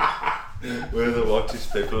 We're the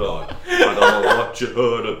whitest people on. I don't know what you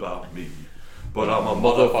heard about me, but I'm a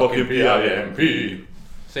motherfucking PIMP.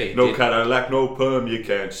 See, No did- Cadillac, no perm, you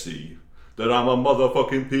can't see that I'm a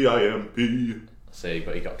motherfucking PIMP. See,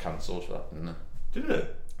 but he got cancelled for that, didn't he? Did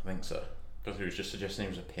it? I think so. Because he was just suggesting he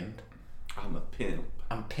was a pimp. I'm a pimp.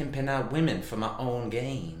 I'm pimping out women for my own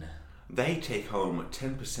gain. They take home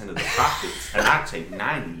 10% of the profits, and I take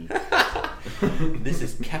 90. This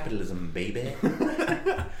is capitalism, baby.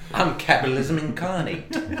 I'm capitalism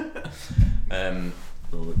incarnate.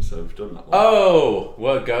 Oh, so we've done that one. Oh,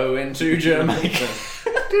 we're going to Jamaica.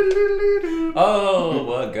 Oh,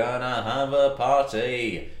 we're gonna have a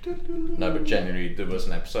party. No, but genuinely, there was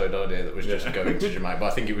an episode idea that was just going to Jamaica. But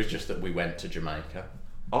I think it was just that we went to Jamaica.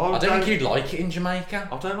 I don't think you'd like it in Jamaica.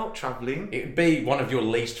 I don't like travelling. It'd be one of your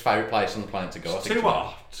least favourite places on the planet to go. I It's think too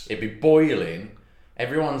hot. It'd be boiling.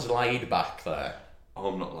 Everyone's laid back there,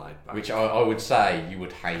 I'm not laid back. which I would say you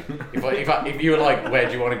would hate. If you were like, where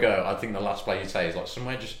do you want to go? I think the last place you'd say is like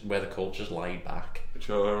somewhere just where the culture's laid back. Which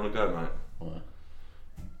way I want to go, mate? Where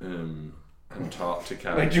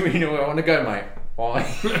Antarctica. do you mean where I want to go, mate? Why?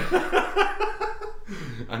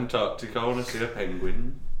 Antarctica, I want to see a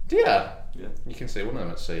penguin. Yeah. Yeah. You can see one of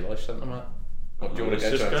them at Sea Life Centre, mate. What, do you want to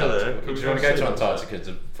Let's go to just go there. Antarctica? Can Do we you want go to go see to that? Antarctica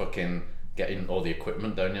to fucking get in all the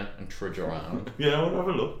equipment, don't you? And trudge around. Yeah, I want to have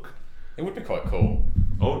a look. It would be quite cool.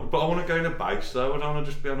 But I want to go in a base though. I don't want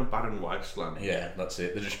to just be on a barren wasteland. Yeah, that's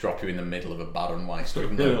it. They just drop you in the middle of a barren waste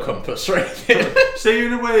with no Yeah. compass or anything. See you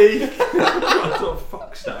in a week. What the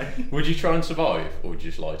fuck's sake? Would you try and survive, or would you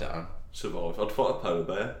just lie down? Survive. I'd fight a polar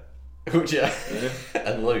bear. Would you? Yeah.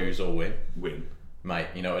 And lose or win? Win. Mate,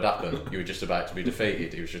 you know what would happen? You were just about to be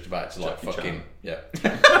defeated. He was just about to like Jackie fucking Chan. yeah.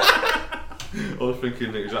 I was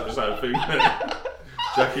thinking the exact same thing.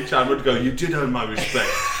 Jackie Chan would go, "You did earn my respect."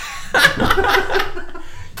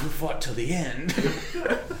 You fought till the end.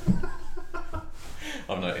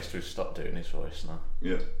 I've noticed we've stopped doing his voice now.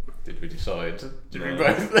 Yeah. Did we decide? Did we No.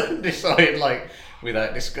 both decide like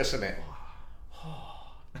without discussing it?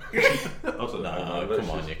 I don't know. No, Let's come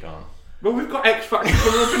on, just- you can't. Well, we've got X Factor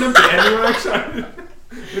coming up in a bit anyway, so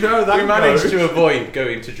we know how that We managed goes. to avoid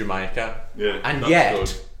going to Jamaica. Yeah, And that's yet,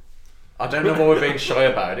 good. I don't know why we're being shy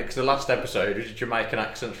about it, because the last episode was Jamaican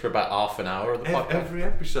accents for about half an hour of the podcast. Every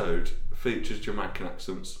episode features Jamaican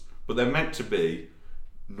accents, but they're meant to be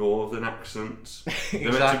northern accents.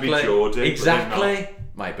 They're meant to be Geordie. but they're Exactly. not.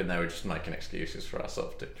 Mate, but no, we're just making excuses for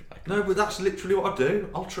ourselves to Jamaica. No, but that's literally what I do.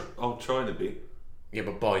 I'll try to be. Yeah,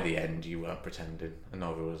 but by the end, you weren't pretending, and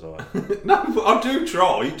neither was I. No, but I do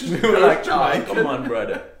try. Just We go were like, Jamaican. oh, come on,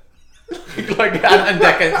 brother. Like and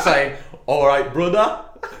Deccan saying, all right, brother.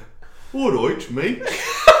 All right, mate.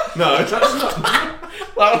 No, that's not.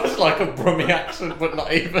 That was like a Brummie accent, but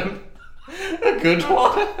not even a good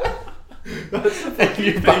one. That's the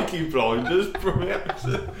fucking Peaky Blinders from the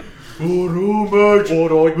accent. Oh no, mate. All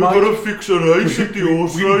right, We gotta fix a race at the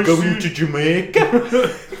horse races. Jamaica.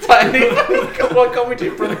 Why can't we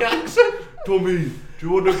do Brummie accent? Tommy, do you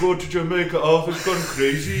want to go to Jamaica? Arthur's gone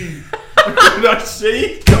crazy. That's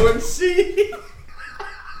see. Go and see.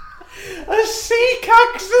 A Sikh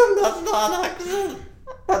accent? That's not an accent.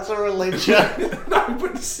 That's a religion. No,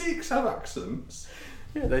 but the Sikhs have accents.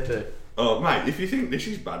 Yeah, they do. Oh, mate, if you think this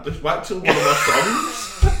is bad, just wait till one of my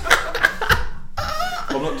songs.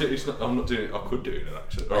 I'm not doing it. I could do it in an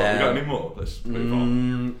accent. Alright, we got any more? Let's move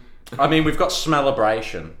on. I mean, we've got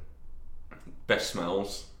Smellabration. Best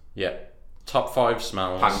smells. Yeah. Top 5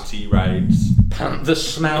 smells. Panty raids. The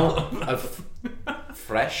smell of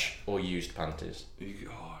fresh or used panties.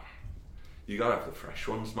 You gotta have the fresh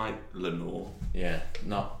ones, mate. Lenore. Yeah,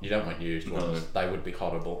 no, you don't want used No. ones. They would be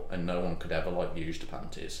horrible, and no one could ever like used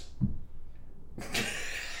panties.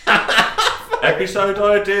 Episode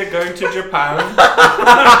idea: going to Japan.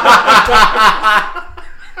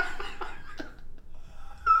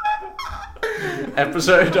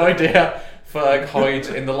 Episode idea: Ferg hides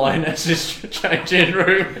in the lioness's changing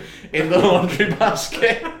room in the laundry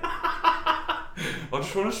basket. I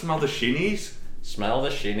just want to smell the shinnies. Smell the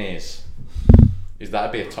shinnies.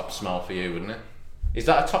 That'd be a top smell for you, wouldn't it? Is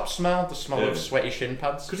that a top smell? The smell of sweaty shin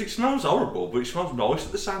pads? Because it smells horrible, but it smells nice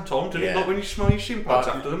at the same time, doesn't Yeah. it? Like when you smell your shin pads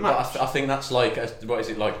after the match. I think that's like, what is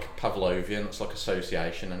it, like Pavlovian? It's like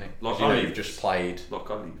association, isn't it? Like 'Cause you know, olives. you've just played. Like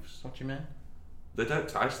olives. What do you mean? They don't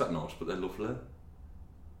taste that nice, but they're lovely.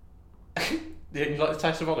 You like the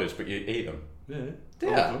taste of olives, but you eat them. Yeah. Do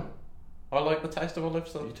you? I love them. I like the taste of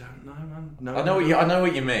olives, though. You don't know, man. No. I know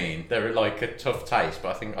what you mean. They're like a tough taste,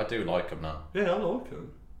 but I think I do like them now. Yeah, I like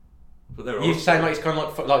them. But they're You also... saying like it's kind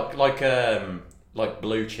of like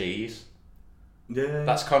blue cheese. Yeah.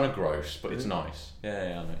 That's kind of gross, but it's nice.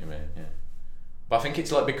 Yeah, I know what you mean. Yeah. But I think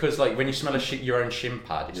it's like because like when you smell your own shin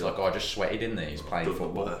pad, it's like, oh, I just sweated in these playing Done the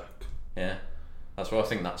football. work. Yeah, that's why I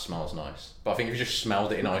think that smells nice. But I think if you just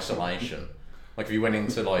smelled it in isolation, like if you went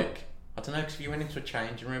into like, I don't know, because if you went into a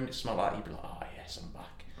changing room and it smelled like that, you'd be like, oh yes, I'm back.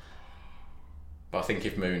 But I think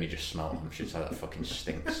if Mooney just smelled them, she'd say that fucking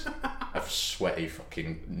stinks of sweaty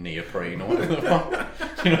fucking neoprene or whatever the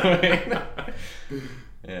fuck. You know what I mean?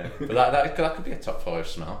 Yeah, but that could be a top 5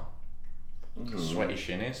 smell. Sweaty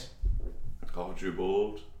shinnies.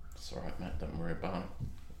 Cardboard. It's alright, mate, don't worry about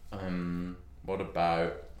it. What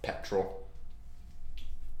about petrol?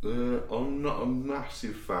 I'm not a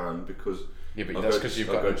massive fan because Yeah, but that's because you've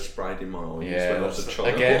got got sprayed in my eyes yeah, when I was a child.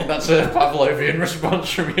 again, that's a Pavlovian response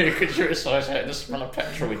from you because you're associating the smell of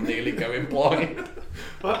petrol with nearly going blind.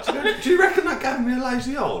 But do you reckon that gave me a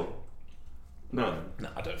lazy eye? No. No,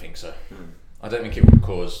 I don't think so. I don't think it would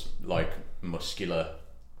cause like muscular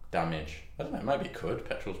damage. I don't know, maybe it could.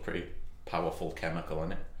 Petrol's pretty powerful chemical,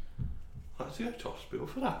 isn't it? I had to go to hospital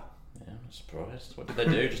for that. Yeah, I'm not surprised. What did they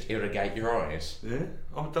do? Just irrigate your eyes? Yeah.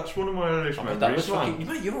 Oh, that's one of my earliest I memories. mean, that was man. fucking.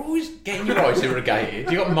 Mate, you're always getting your eyes irrigated.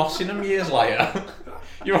 You got moss in them years later.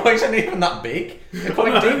 Your eyes aren't even that big. They're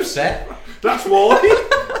quite deep set. That's why.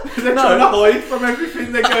 They're trying to hide from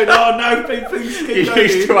everything. They're going, oh no, big things keep You going.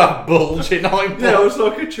 used to have bulging eyeballs. Yeah, I was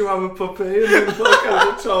like a chihuahua puppy, and then like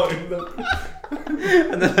over time.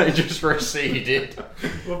 And then they just receded.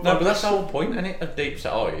 No, but that's the whole point, isn't it, of deep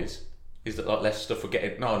set eyes, is that like less stuff would get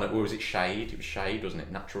in. No, or was it shade? It was shade, wasn't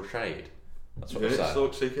it? Natural shade. That's what Yeah, they it's say.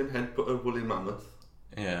 like so you can head put a woolly mammoth.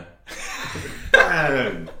 Yeah.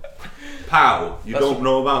 Bang! Pow! You That's don't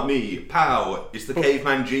know about me. Pow! It's the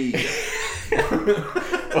caveman G.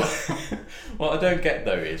 What I don't get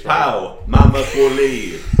though is right, Pow! Mammoth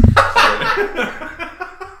woolly.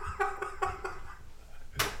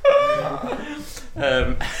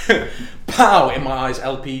 pow in my eyes,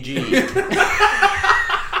 LPG.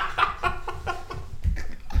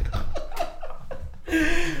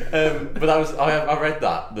 But that was I read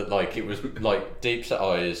that like it was like deep set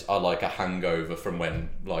eyes are like a hangover from when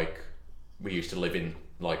like we used to live in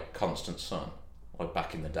like constant sun, like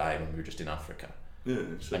back in the day when we were just in Africa, Yeah,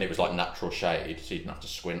 and it was like natural shade, so you didn't have to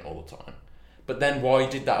squint all the time. But then why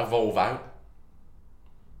did that evolve out?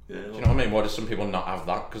 yeah, Do you know what I mean? Why do some people not have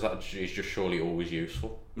that? Because that is just surely always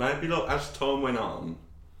useful. maybe like as time went on,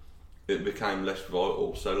 it became less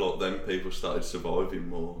vital. So like then people started surviving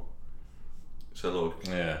more. So like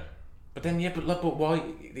Yeah. But then, but why?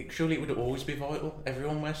 Surely it would always be vital.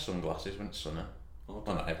 Everyone wears sunglasses when it's sunny. Well,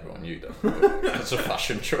 not everyone, you don't. That's a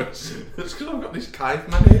fashion choice. it's because I've got this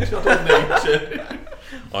caveman itch. I don't need to.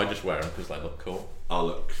 I just wear them because they look cool. I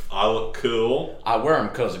look cool. I wear them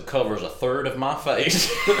because it covers a third of my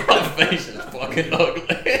face. My face is fucking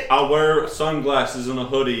ugly. I wear sunglasses and a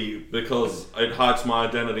hoodie because it hides my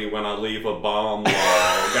identity when I leave a bomb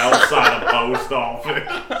log outside a post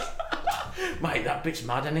office. Mate, that bit's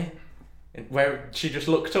mad, isn't he? Where she just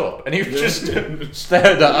looked up and he just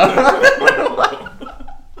stared at her.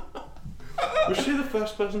 Was she the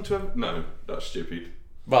first person to ever? No, that's stupid.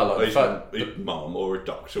 Well, like, A mom or a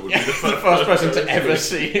doctor would be the the first, first person to ever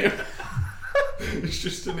see him. It's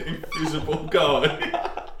just an invisible guy.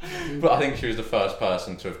 But I think she was the first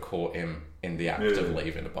person to have caught him in the act of Yeah.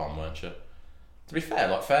 leaving a bomb, weren't she? To be fair,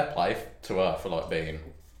 like fair play to her for like being.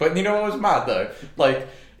 But you know what was mad though? Like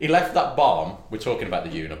he left that bomb. We're talking about the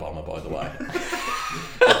Unabomber, by the way.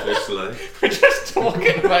 Obviously. We're just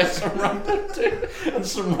talking about some random dude and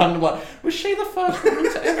some random like. Was she the first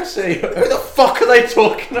woman to ever see? Who the fuck are they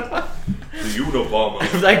talking about? The Unabomber.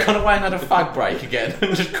 Have they gone away and had a fag break again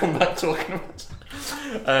and just come back talking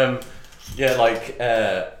about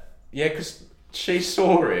because she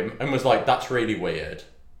saw him and was like, that's really weird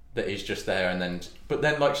that he's just there, and then but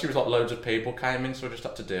then like she was like, loads of people came in, so I just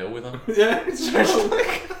had to deal with them. Yeah, it's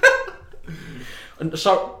And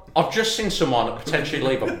so I've just seen someone potentially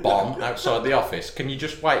leave a bomb outside the office. Can you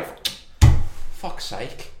just wait? Fuck's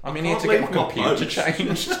sake! I mean, I need to get my computer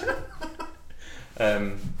changed.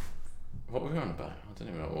 What were we on about? I don't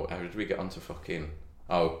even know. How did we get onto fucking?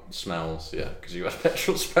 Oh, smells. Yeah, because you had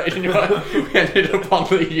petrol sprayed in your eye. We ended up on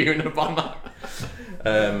the Unabomber.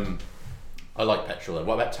 I like petrol though.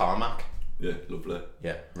 What about tarmac? Yeah, lovely.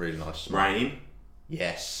 Yeah, really nice smell. Rain.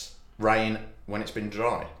 Yes, rain when it's been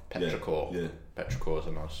dry. Petrichor. Yeah. Petrichor is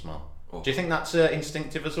a nice smell. Oh. Do you think that's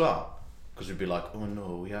instinctive as well? Because we'd be like, oh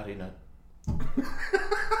no, we are in a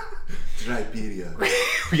Dry period.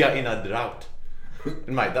 we are in a drought.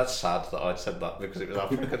 And mate, that's sad that I said that because it was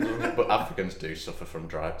Africans, wasn't it? But Africans do suffer from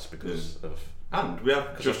droughts because of And we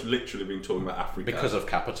have just literally been talking about Africa. because of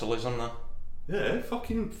capitalism, though. Yeah,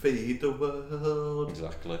 fucking feed the world.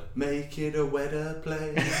 Exactly. Make it a wetter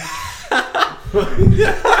place.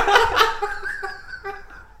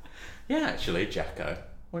 Yeah, actually, Jacko,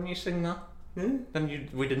 when you sing that, Yeah. then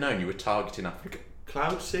we'd have known you were targeting Africa.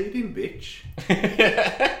 Cloud seeding, bitch.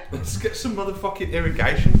 Let's get some motherfucking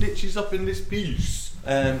irrigation ditches up in this piece.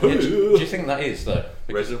 Do you think that is though?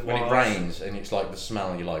 Because when it Reservoirs. rains and it's like the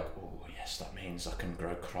smell, you're like, oh yes, that means I can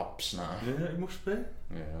grow crops now. Yeah, it must be.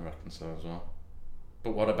 Yeah, I reckon so as well.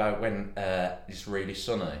 But what about when it's really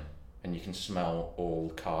sunny and you can smell all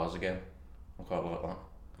the cars again? I quite like that.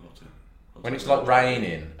 When it's like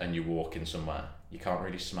raining and you're walking somewhere, you can't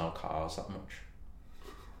really smell cars that much.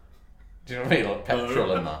 Do you know what I mean? Like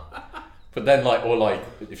petrol and that. But then or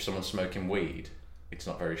if someone's smoking weed, it's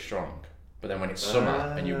not very strong. But then when it's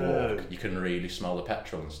summer and you walk, you can really smell the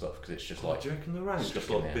petrol and stuff because it's just like... Do you reckon the rain stuck just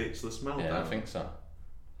in like there. beats the smell Yeah, down? I think so.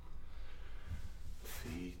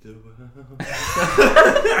 Feed the world.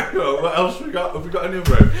 Well, what else we got? Have we got any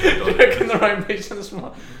other Do you reckon the rain beats the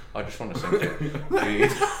smell? I just want to sing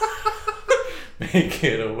it. Make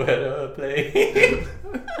it a wetter place.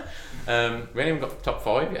 We haven't even got top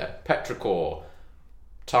 5 yet. Petrichor,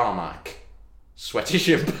 tarmac, sweaty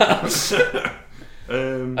shin pants.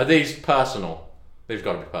 Are these personal? They've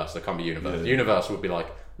got to be personal. They can't be universal. Yeah. Universal would be like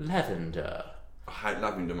lavender. I hate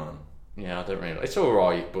lavender, man. Yeah, I don't really. It's all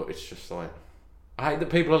right, but it's just like I hate that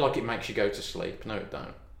people are like it makes you go to sleep. No, it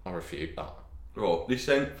don't. I refute that. Right, this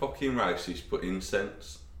ain't fucking racist, but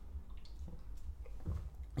incense.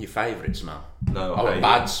 Your favourite smell? No, Oh, I a hate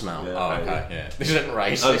bad it. smell. Yeah, Oh, I hate okay, it. yeah. This isn't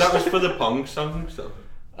racist. Oh, that was for the Pong song. So.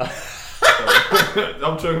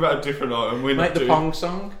 I'm talking about a different item. We're Make not the doing Pong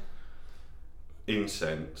song?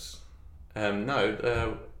 incense.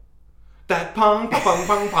 No. That pong, pong,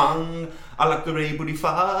 pong, pong. I like the ray booty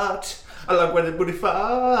fart. I like where the booty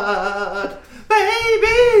fart.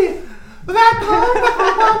 Baby, that pong,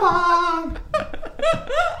 pong,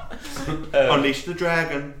 pong, pong. Unleash the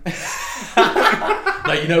dragon.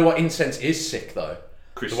 No, you know what incense is sick though?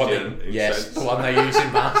 Christian Yes, incense. the one they use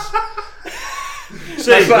in mass.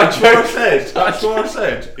 See, that's what I what I said. That's what I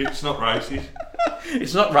said. It's not racist.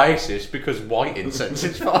 It's not racist because white incense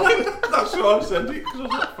is fine. That's what I said. Because I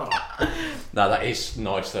was like, fuck. No, that is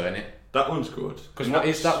nice though, isn't it? That one's good. Because what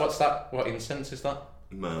is that? What's that? What incense is that?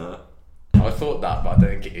 Myrrh. I thought that, but I don't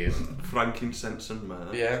think it is. Frankincense and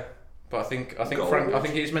myrrh. Yeah, but I think Gold. I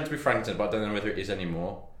think it is meant to be Frankton, but I don't know whether it is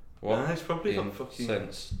anymore. What No, it's probably not fucking.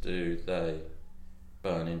 incense do they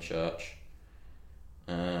burn in church?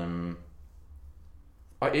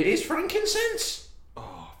 It is frankincense.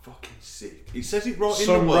 Oh, fucking sick. It says it right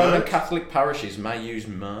Some in the Roman word. Catholic parishes may use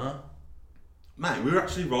myrrh. Mate, we were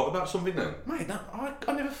actually right about something then. Mate, I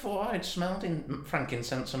never thought I'd smelled in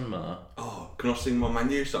frankincense and myrrh. Oh, can I sing my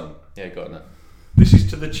Manu song? Yeah, got it. This is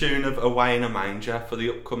to the tune of Away in a Manger for the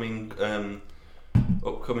upcoming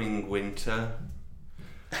winter.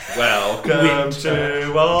 Welcome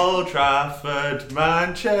to Old Trafford.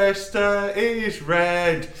 Manchester is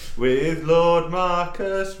red with Lord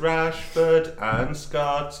Marcus Rashford and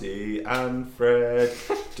Scotty and Fred.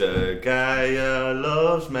 De Gea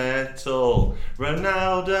loves metal.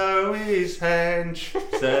 Ronaldo is hench.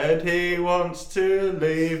 Said he wants to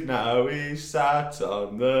leave. Now he's sat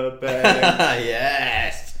on the bench.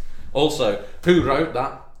 Yes. Also, who wrote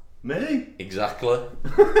that? Me? Exactly.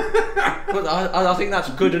 But I think that's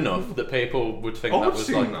good enough that people would think I that would was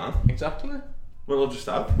sing like that. exactly. Well, I'll just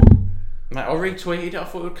have. Mate, I retweeted it. I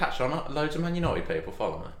thought it would catch on. Loads of Man United people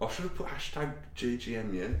follow me. I should have put hashtag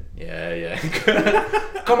GGMU. Yeah.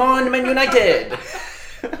 Come on, Man United.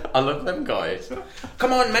 I love them guys.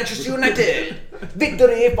 Come on, Manchester United!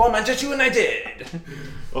 Victory for Manchester United!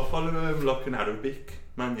 I follow like an Arabic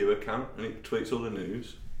Man U account and it tweets all the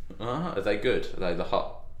news. Ah, are they good? Are they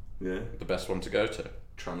Yeah. the best one to go to?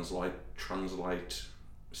 Translate,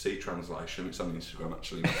 see translation. It's on Instagram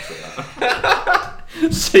actually, not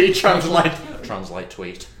Twitter. See, translate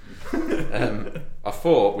tweet. I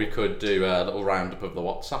thought we could do a little roundup of the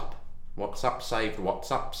WhatsApp saved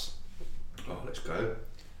WhatsApps. Oh, let's go.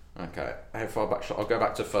 Okay, how far back? I'll go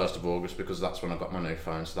back to 1st of August because that's when I got my new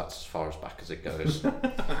phone, so that's as far as back as it goes.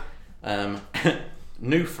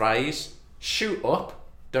 New phrase: shoot up,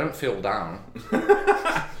 don't feel down.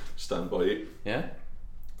 Stand by it. Yeah.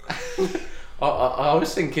 I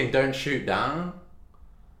was thinking, don't shoot down.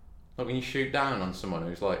 Like when you shoot down on someone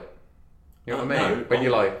who's like, you know what I mean? No, When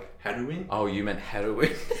you're like, heroin. oh, you meant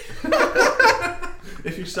heroin.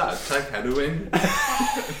 If you sad, take heroin.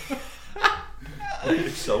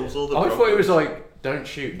 It solves all the I problems. thought it was like, don't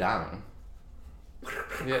shoot down.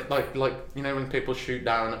 Yeah, like you know when people shoot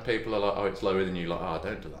down at people are like, oh, it's lower than you. Like, oh,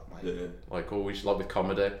 don't do that, mate. Yeah. Like always, like with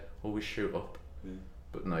comedy, always shoot up. Yeah.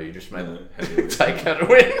 But no, you just meant No, heroin. take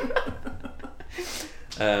heroin.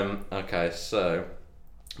 Okay, so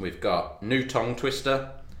we've got new tongue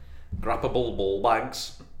twister, grappable ball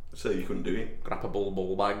bags, So you couldn't do it? grappable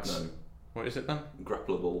ball bags. No. What is it then?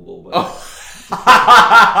 Grappleable ball bag.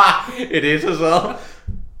 Oh, it is as well.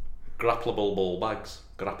 Grappleable ball bags,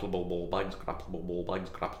 grappleable ball bags, grappleable ball bags,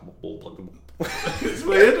 grappleable ball bags. It's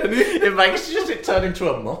weird, isn't it? It makes it turn into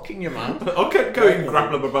a muck in your mouth. I kept going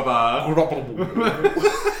grapplable.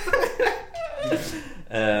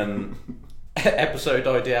 Episode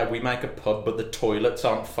idea: we make a pub, but the toilets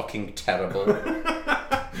aren't fucking terrible.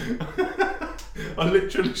 I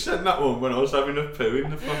literally sent that one when I was having a poo in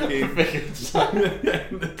the fucking in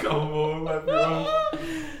the cold water, everyone.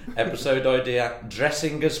 Episode idea: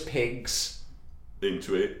 dressing as pigs.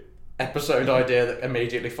 Into it. Episode idea that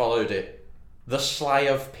immediately followed it: the slay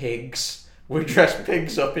of pigs. We dress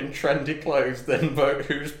pigs up in trendy clothes, then vote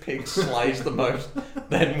whose pig slays the most.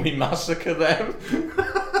 Then we massacre them.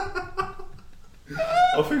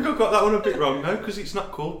 I think I got that one a bit wrong now because it's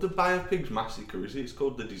not called the Bay of Pigs Massacre, is it? It's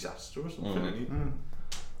called the Disaster or something, isn't it?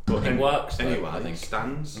 But It works, though, anyway, I think. it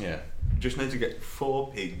stands. Yeah. Just need to get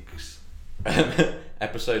 4 pigs.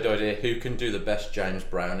 Episode idea: who can do the best James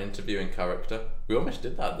Brown interviewing character? We almost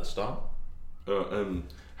did that at the start. Hello,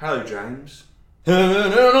 James.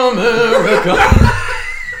 Heaven in America.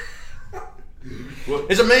 What?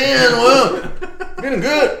 It's a man. Well, eating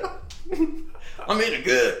good. I'm eating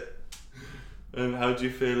good. How do you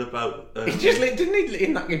feel about? He just didn't he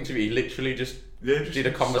in that interview? He literally just Just did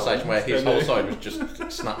a conversation songs, where his didn't whole he? side was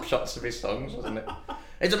just snapshots of his songs, wasn't it?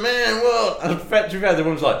 It's a man world. And to be fair,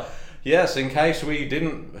 everyone's like, yes, in case we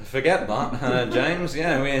didn't forget that, James.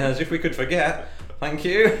 Yeah, as if we could forget. Thank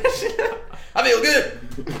you. I feel good.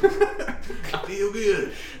 I feel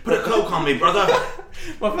good. Put a cloak on me, brother.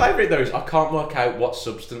 My favourite though is I can't work out what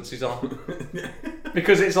substance he's on.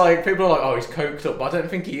 Because it's like, people are like, oh, he's coked up, but I don't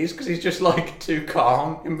think he is because he's just like too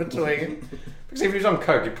calm in between. Because if he was on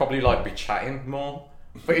coke, he'd probably like be chatting more.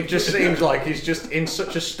 But it just seems like he's just in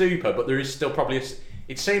such a stupor, but there is still probably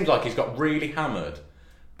it seems like he's got really hammered,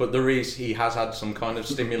 but he has had some kind of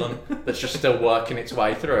stimulant that's just still working its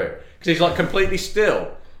way through. Because he's like completely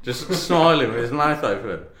still, just smiling with his mouth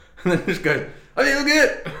open. And then just goes, I feel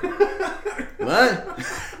good. What?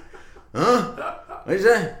 Huh? What is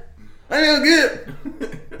that? I feel good.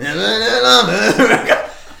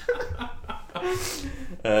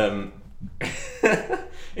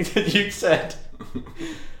 You said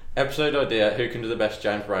episode idea: who can do the best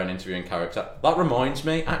James Brown interviewing character? That reminds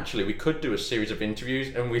me, actually, we could do a series of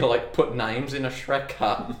interviews and we like put names in a Shrek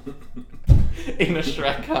hat. In a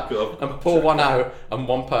Shrek hat, and pull one out, and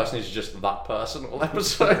one person is just that person all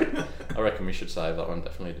episode. I reckon we should save that one.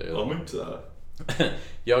 Definitely do that. I'm into that.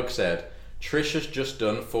 Yog said, Trish has just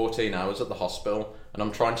done 14 hours at the hospital and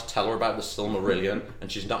I'm trying to tell her about the Silmarillion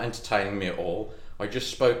and she's not entertaining me at all. I just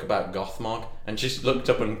spoke about Gothmog and she looked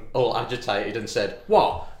up and all agitated and said,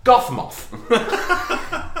 what? Gothmoth?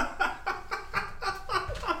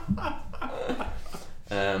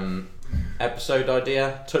 Episode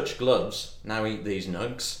idea: touch gloves, now eat these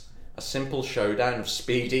nugs. A simple showdown of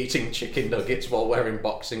speed eating chicken nuggets while wearing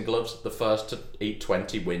boxing gloves. The first to eat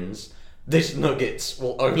 20 wins. This nuggets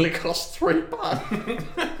will only cost £3.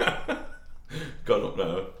 Gone up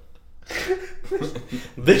now.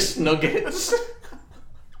 This nuggets.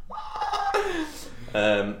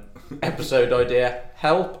 Episode idea: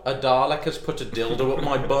 help, a Dalek has put a dildo up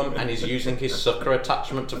my bum and is using his sucker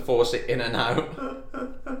attachment to force it in and out.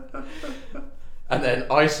 And then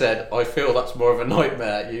I said, I feel that's more of a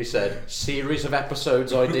nightmare. You said, series of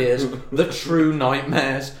episodes ideas, the true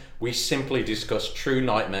nightmares. We simply discuss true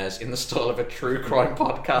nightmares in the style of a true crime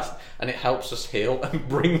podcast, and it helps us heal and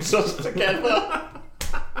brings us together.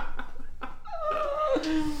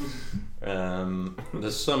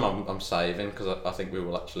 There's some I'm saving because I think we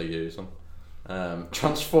will actually use them.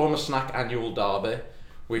 Transformer Snack Annual Derby.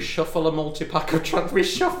 We shuffle a multi-pack of we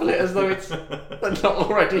shuffle it as though it's not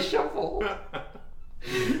already shuffled.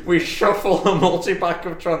 We shuffle a multi-pack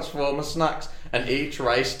of Transformer snacks and each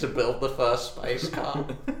race to build the first space car.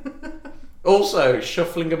 Also,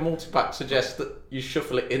 shuffling a multi-pack suggests that you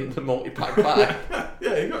shuffle it in the multi-pack bag.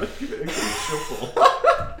 Yeah, you got to give it a good shuffle.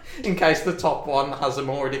 In case the top one has them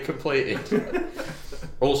already completed.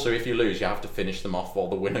 Also, if you lose, you have to finish them off while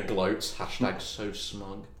the winner gloats. Hashtag so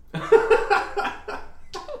smug.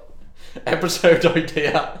 Episode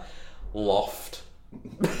idea, Loft.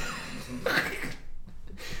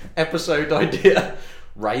 Episode idea,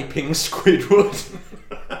 Raping Squidward.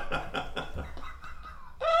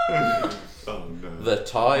 Oh no. The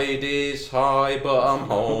tide is high, but I'm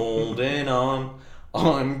holding on.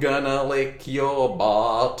 I'm gonna lick your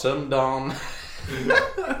bottom down.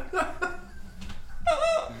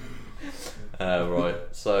 Right,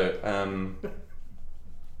 so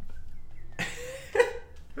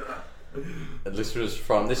this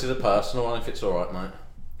is a personal one, if it's alright, mate.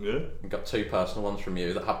 Yeah. I've got two personal ones from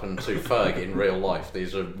you that happened to Ferg in real life.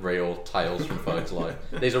 These are real tales from Ferg's life.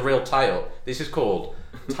 These are real tale. This is called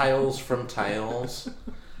Tales from Tales.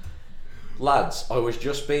 Lads, I was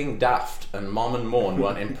just being daft and Mom and Morn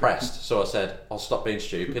weren't impressed, so I said, I'll stop being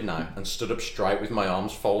stupid now, and stood up straight with my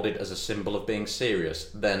arms folded as a symbol of being serious.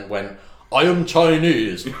 Then went, I am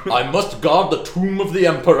Chinese. I must guard the tomb of the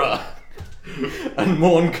emperor. And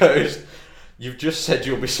Morn goes, you've just said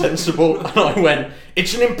you'll be sensible. And I went,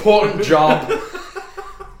 it's an important job.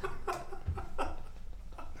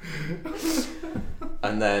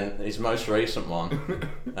 And then his most recent one,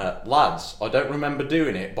 lads, I don't remember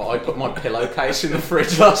doing it, but I put my pillowcase in the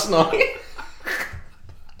fridge last night.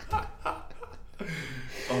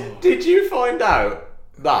 Did you find out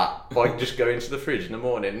that by just going to the fridge in the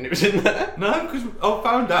morning and it was in there? No, because I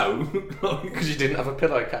found out. Because you didn't have a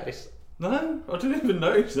pillowcase. No, I didn't even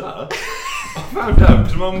notice that. I found out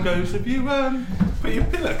because Mum goes, have you put your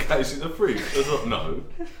pillowcase in the fridge? I thought, no.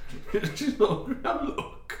 She's not, have a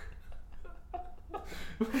look.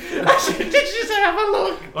 Did you say have a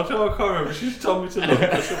look? I can't remember. She just told me to look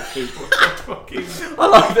at something. Fucking. I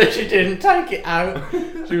like that she didn't take it out.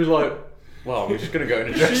 She was like, well, I'm just going to go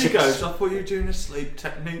in a dress. She goes, I thought you were doing a sleep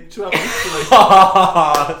technique to have a sleep.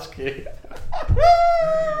 That's cute.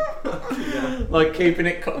 Like keeping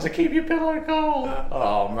it to keep your pillow cold.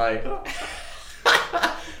 Oh, mate.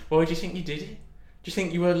 Why do you think you did it? Do you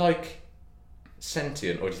think you were like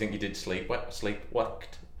sentient, or do you think you did sleepwalked? Sleepwalk.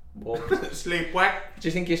 Do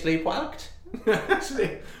you think you sleepwalked?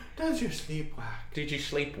 Does you sleepwalk? Did you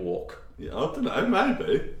sleepwalk? Yeah, I don't know,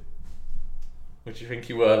 maybe. Or do you think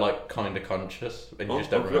you were like kind of conscious and you just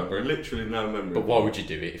don't remember it? Literally no memory. But why would you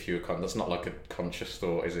do it if you were that's not like a conscious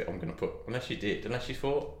thought, is it? I'm going to put, unless you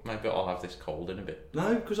thought, maybe I'll have this cold in a bit.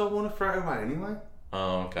 No, because I want to throw it away anyway.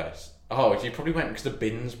 Oh, okay. Oh, you probably went because the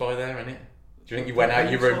bin's by there, innit? Do you think you went out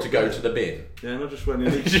your room to go to the bin? Yeah, and I just went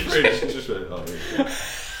in the fridge and just went, oh yeah.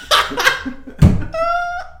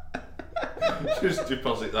 Just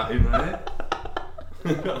deposit that in there.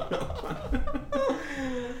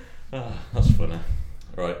 Oh, that's funny.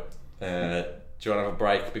 Right. Do you want to have a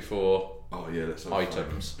break before Oh yeah, let's have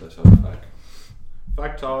items? Let's have a fag.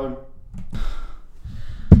 Fag time.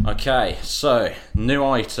 Okay, so new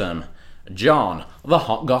item, John the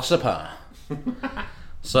Hot Gossiper.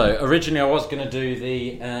 So originally I was going to do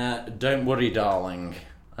the Don't Worry Darling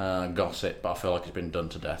gossip, but I feel like it's been done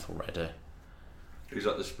to death already. Is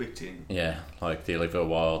that the spitting? Yeah, like the Olivia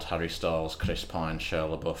Wilde, Harry Styles, Chris Pine,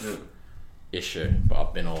 Shia LaBeouf issue, but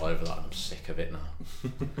I've been all over that and I'm sick of it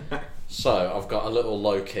now. So I've got a little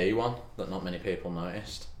low-key one that not many people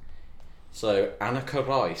noticed. So Anneka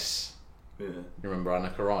Rice. Yeah. You remember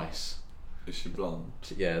Anneka Rice? Is she blonde?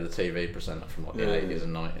 Yeah, the TV presenter from like the 80s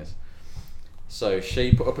and 90s. So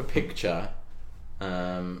she put up a picture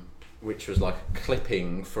which was like a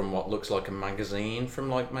clipping from what looks like a magazine from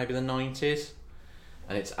like maybe the 90s,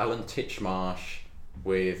 and it's Alan Titchmarsh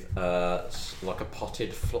with like a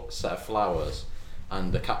potted set of flowers,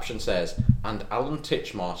 and the caption says, and Alan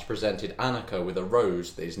Titchmarsh presented Anneka with a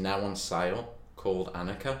rose that is now on sale called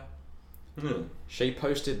Anneka. She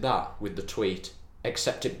posted that with the tweet,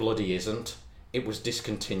 except it bloody isn't, it was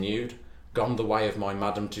discontinued, gone the way of my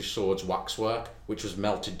Madame Tussauds waxwork, which was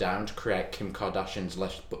melted down to create Kim Kardashian's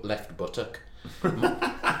left buttock.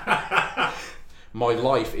 My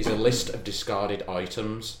life is a list of discarded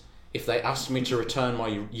items. If they ask me to return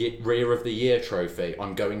my Rear of the Year trophy,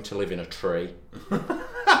 I'm going to live in a tree.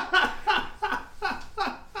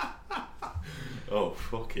 Oh,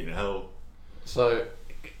 fucking hell. So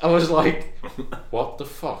I was like, what the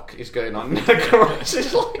fuck is going on in the garage?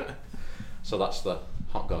 It's like... So that's the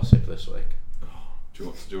hot gossip this week.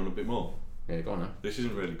 Do you want a bit more? Yeah, go on then. This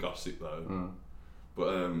isn't really gossip though.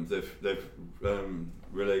 But they've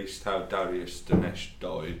released how Darius Dinesh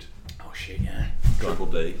died. Oh shit, yeah. Triple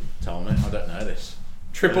D. Tell me, I don't know this.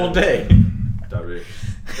 Triple D? Darius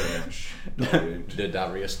Dinesh died. The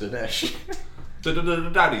Darius Dinesh.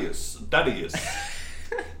 Darius.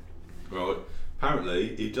 Right.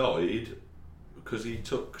 Apparently he died because he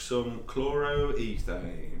took some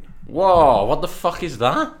chloroethane, Whoa, what the fuck is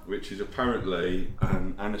that? which is apparently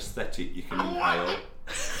an anaesthetic you can inhale.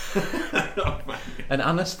 An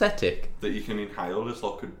anaesthetic? That you can inhale as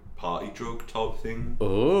like a party drug type thing.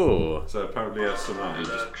 Ooh. So apparently has some age.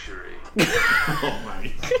 Luxury. Oh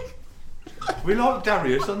mate. We like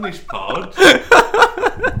Darius on this pod.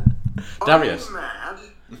 Darius. Mad?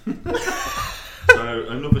 So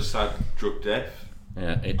another sad drug death.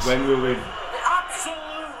 Yeah, it's... When we were in...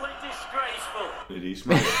 Absolutely disgraceful. It is,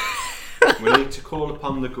 mate. We need to call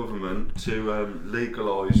upon the government to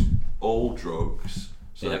legalise all drugs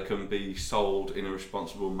so Yeah. they can be sold in a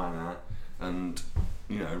responsible manner and,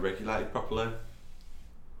 you know, regulated properly.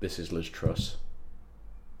 This is Liz Truss.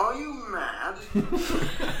 Are you mad?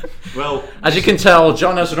 Well, As you can tell,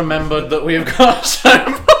 John has remembered that we've got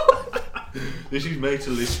some... this is me to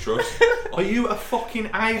Liz Truss. Are you a fucking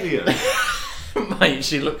alien? Mate,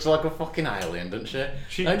 she looks like a fucking alien, doesn't she?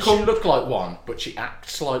 She Don't come- she look like one, but she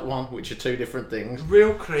acts like one, which are two different things.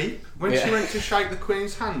 Real creep. When Yeah. she went to shake the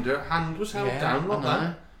Queen's hand, her hand was held Yeah, down like I know.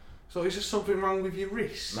 that. So is there something wrong with your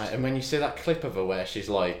wrist? Mate, and when you see that clip of her where she's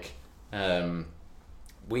like,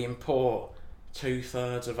 we import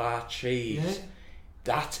 2/3 of our cheese. Yeah.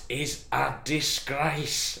 That is a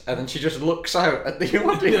disgrace. And then she just looks out at the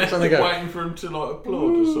audience and they go, waiting for him to like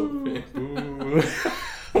applaud or something. "Ooh."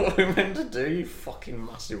 What are we meant to do, you fucking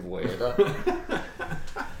massive weirdo?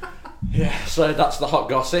 Yeah, so that's the hot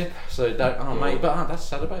gossip. So don't, oh mate, but that's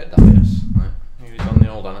sad about Darius. Right? He was on the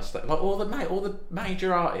old anaesthetic, like all the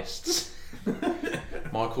major artists,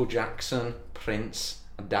 Michael Jackson, Prince,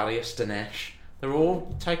 and Darius Dinesh. They're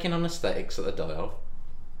all taking anaesthetics at the die of.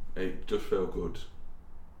 It does feel good.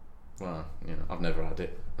 Well, you know, I've never had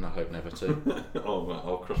it, and I hope never to. Oh mate,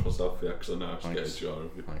 I'll cross myself here because I know how Thanks. scared you are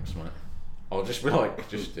of it. Thanks, mate. I'll just be like,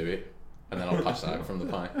 just do it, and then I'll pass out from the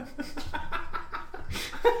pain.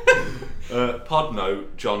 Pod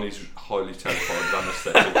note, John is highly terrified of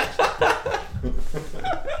anaesthetics.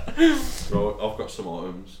 Right, I've got some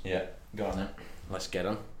items. Yeah, go on then. Let's get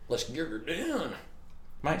them. Let's get her down.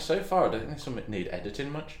 Mate, so far I don't think some need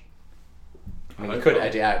editing much. I mean, you could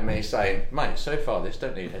edit out me saying, mate, so far this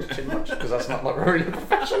don't need editing much, because that's not like really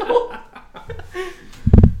professional.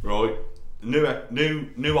 Right, new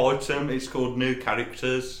item, it's called New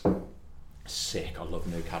Characters. Sick, I love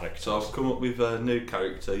new characters. So I've come up with a new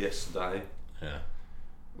character yesterday Yeah.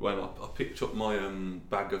 when I picked up my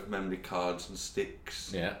bag of memory cards and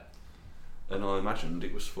sticks, Yeah. and I imagined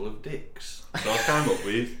it was full of dicks. So I came up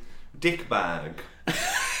with Dick Bag.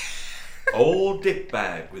 Old Dick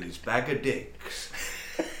Bag with his bag of dicks.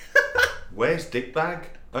 Where's Dick Bag?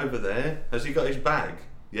 Over there. Has he got his bag?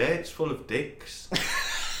 Yeah, it's full of dicks.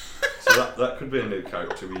 So that could be a new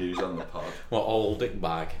character we use on the pod. What, old dick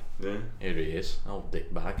bag? Yeah, Here he is, old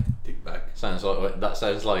dick bag. Dick Bag. Sounds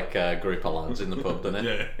like a group of lads in the pub, doesn't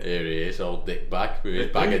it? Yeah. Here he is, old dick bag with his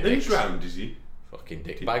bag of dicks. Who's round, is he? Fucking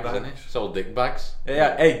dick Dick bags, isn't bags. it? It's all dick bags.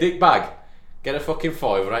 Yeah, hey, dick bag. Get a fucking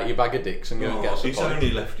fiver out your bag of dicks and go and get us a He's pint.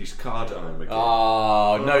 only left his card at home again.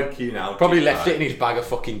 Oh, no. Fucking hell, Probably dick left bag. it in his bag of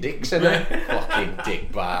fucking dicks, isn't it? Fucking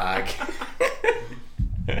dick bag.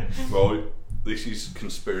 Right, this is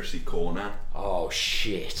Conspiracy Corner. Oh,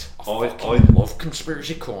 shit. I I- fucking love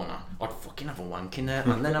Conspiracy Corner. I'd fucking have a wank in there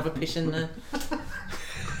and then have a piss in there.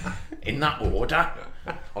 In that order.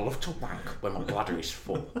 I love to wank when my bladder is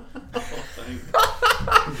full.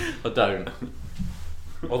 I don't.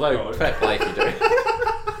 Although, Right. fair play if you do.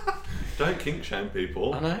 Don't kink shame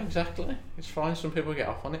people. I know, exactly. It's fine. Some people get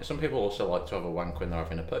off on it. Some people also like to have a wank when they're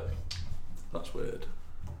having a poo. That's weird.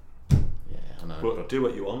 Yeah, I know. But But do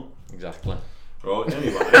what you want. exactly. Right,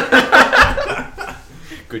 anyway.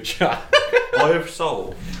 Good job. I have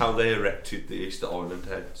solved how they erected the Easter Island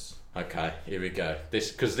heads. Okay, here we go.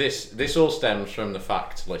 This all stems from the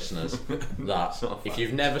fact, listeners, that not a if fact.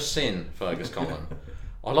 you've never seen Fergus Colin,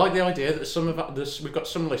 I like the idea that we've got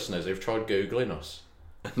some listeners who've tried googling us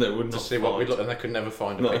And they would to not see what we find- look, and they could never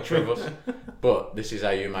find a No. picture of us. But this is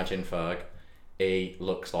how you imagine Ferg. He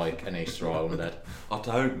looks like an Easter Island head. I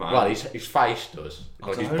don't, man. Well, his face does.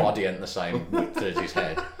 Like his don't. body ain't the same width as his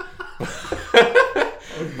head.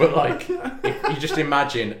 But like, if you just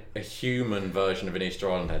imagine a human version of an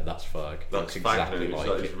Easter Island head, that's Ferg. That's Looks fake exactly news. like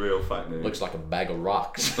That it. is real fake news. Looks like a bag of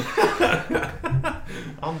rocks.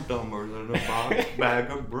 I'm dumber than a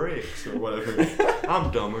bag of bricks or whatever.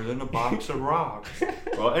 I'm dumber than a box of rocks.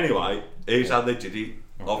 Right, anyway, here's how they did it.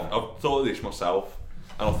 I've thought of this myself,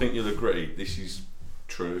 and I think you'll agree this is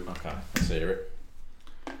true. Okay, let's hear it.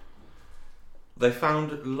 They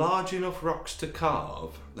found large enough rocks to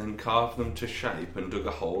carve, then carved them to shape and dug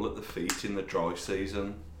a hole at the feet in the dry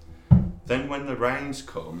season. Then when the rains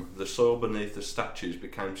come, the soil beneath the statues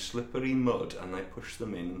became slippery mud and they pushed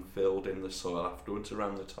them in and filled in the soil afterwards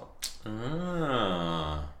around the top.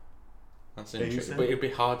 Ah, that's interesting. Easy. But it'd be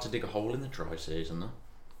hard to dig a hole in the dry season, though.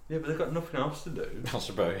 Yeah, but they've got nothing else to do. I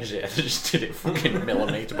suppose, yeah. They just did it fucking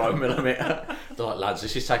millimetre by millimetre. They're like, lads,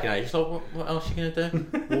 this is taking ages. Like, what else are you going to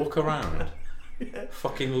do? Walk around?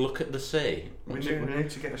 Fucking look at the sea? We need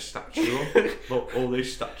to get a statue up. Look, all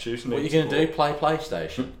these statues. What are you going to do? Play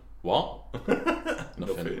PlayStation? What? Nothing.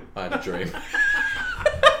 Nothing. I had a dream.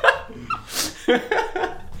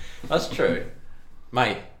 That's true.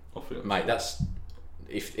 Mate, that's...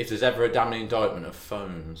 If there's ever a damning indictment of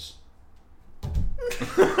phones...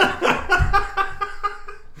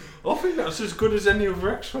 I think that's as good as any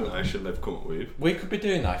other explanation they've come up with. We could be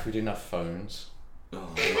doing that if we didn't have phones.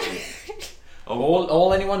 Oh, man.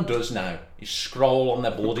 All anyone does now is scroll on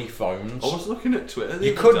their bloody phones. I was looking at Twitter. the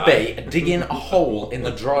You other could day. be digging a hole in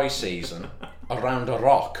the dry season around a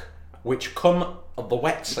rock, which come the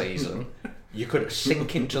wet season, you could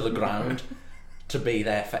sink into the ground to be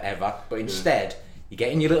there forever. But instead, you're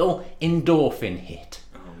getting your little endorphin hit.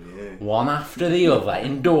 Oh, yeah. One after the other,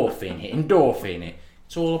 endorphin hit.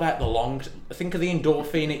 It's all about the long... Think of the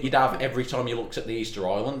endorphin hit you'd have every time you looked at the Easter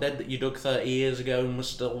Island head that you dug 30 years ago and was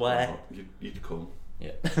still there. You'd come.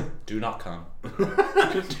 Yeah. Do not come.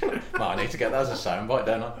 I need to get that as a soundbite,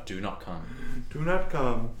 don't I? Do not come. Do not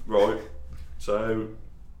come. Right. So,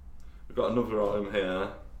 we've got another item here.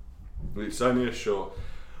 It's only a short.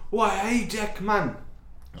 Why, hey, Deck Man.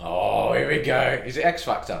 Oh, here we go. Is it X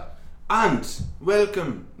Factor? And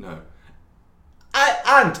welcome. No.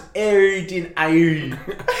 And Aiden Aiden.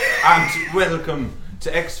 And welcome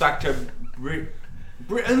to X Factor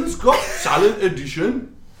Britain's Got Talent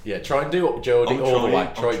edition. Yeah, try and do it, Jodie, I'm all the way.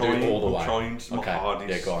 trying, Try and do it all the I'm way. trying my hardest.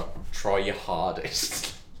 Yeah, go on. Try your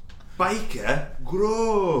hardest. Baker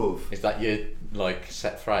Grove. Is that your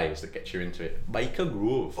set phrase that gets you into it? Baker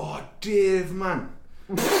Grove. Oh, Dave, man.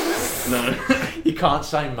 No. You can't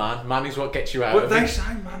say man. Man is what gets you out But of they it.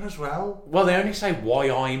 say man as well. Well, they only say why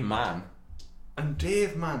I'm man. And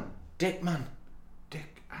Dave, man. Dick man.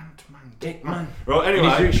 Dick and man. Dick man. Right, You need to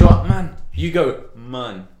do anyway. it short, man. You go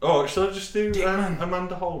man. Oh, shall I just do Dick man.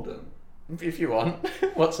 Amanda Holden? If you want.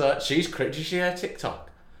 What's that? She's crazy. Did you see her TikTok?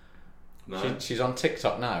 No. She's on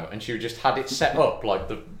TikTok now, and she just had it set up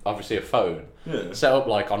obviously a phone, Yeah. set up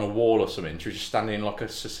on a wall or something. She was just standing in a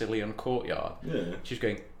Sicilian courtyard. Yeah. She's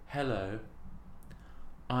going, "Hello,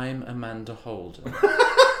 I'm Amanda Holden,"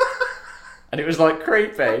 and it was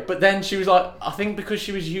creepy. But then she was I think because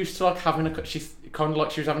she was used to having she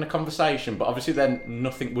was having a conversation, but obviously then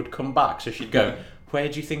nothing would come back. So she'd go, "Where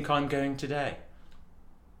do you think I'm going today?"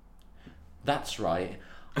 "That's right,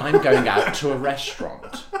 I'm going out to a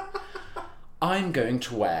restaurant. I'm going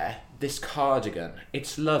to wear this cardigan.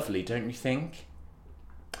 It's lovely, don't you think?"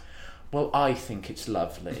 "Well, I think it's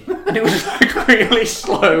lovely." And it was really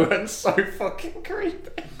slow and so fucking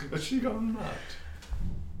creepy. Has she gone mad?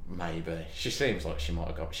 Maybe. She seems like she might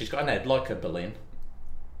have got... She's got an head like a Berlin.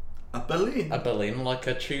 A Berlin? A Berlin like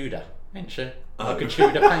a Tudor, ain't she? Like a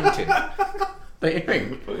Tudor painting. Don't you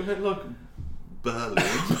think? Look a bit like Berlin.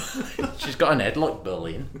 She's got an head like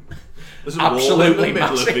Berlin. There's a Absolutely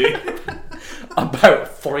wall in the middle of it. About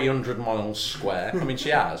 300 miles square. I mean, she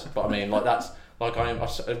has, but I mean, that's...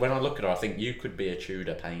 when I look at her, I think you could be a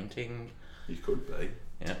Tudor painting. You could be,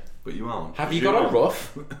 Yeah. but you aren't. Have you got a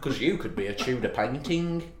ruff? Because you could be a Tudor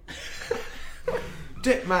painting.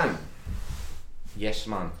 Dick man. Yes,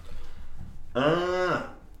 man.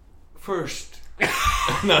 First.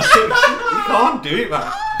 No, you can't do it,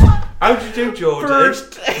 man. How do you do, Georgie?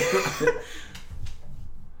 First.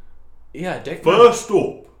 Yeah, Dick. First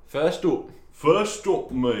up. First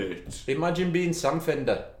up. Mate. Imagine being Sam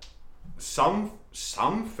Fender. Sam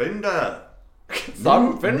Fender.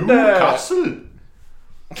 Sam Fender. Newcastle.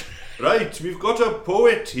 Right, we've got a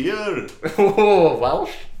poet here. Oh,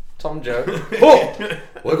 Welsh. Tom Jones. Oh,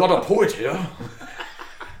 we got a poet here.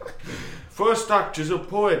 First act is a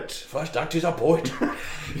poet. First act is a poet.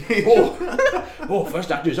 First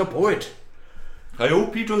act is a poet. I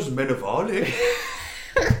hope he does Men of Harlech.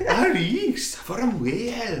 Aris, from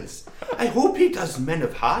Wales. I hope he does Men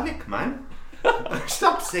of Harlech, man.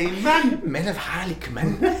 Stop saying man. Men of Harlech,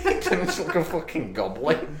 man. It's like a fucking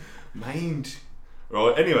goblin. Mind.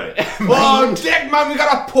 Right, anyway. Oh, Dick, man, we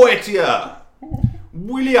got a poet here.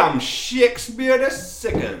 William Shakespeare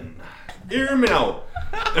II. Hear me now.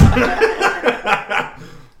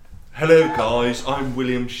 Hello, guys. I'm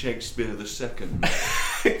William Shakespeare II.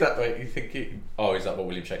 That way you think he... Oh, is that what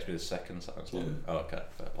William Shakespeare II sounds like? Yeah. Oh, okay.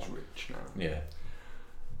 Fair He's point. rich now. Yeah.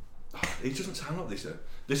 He doesn't sound like this, though.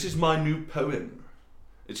 This is my new poem.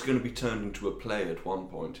 It's going to be turned into a play at one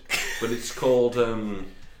point. But it's called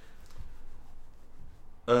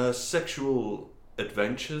Sexual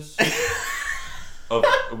Adventures of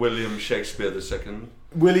William Shakespeare II.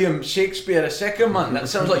 William Shakespeare II, man. That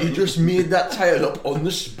sounds like you just made that title up on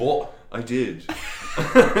the spot. I did.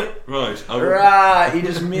 Right. Right, he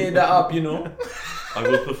just made that up, you know. I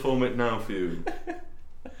will perform it now for you.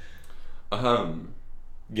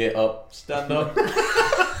 Get up, stand up.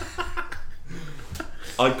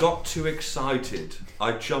 I got too excited.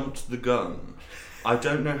 I jumped the gun. I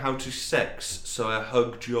don't know how to sex, so I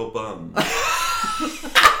hugged your bum.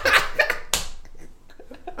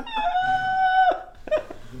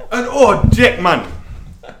 And oh, Dickman!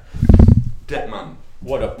 Dickman.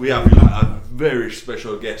 What up? We have a very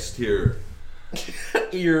special guest here.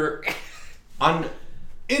 Ear. And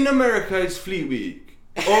in America, it's Fleet Week.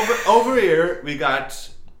 Over here, we got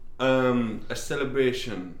a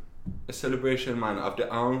celebration, man, of the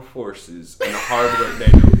armed forces and the harbor of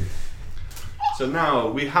Dano. So now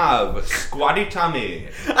we have Squatty Tommy.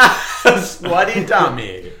 Squatty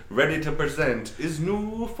Tommy. Ready to present his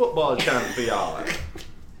new football champion.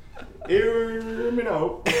 Hear me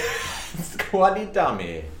now. Squatty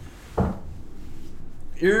Tommy.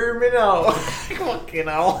 Hear me now. Fucking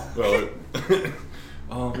hell. Well,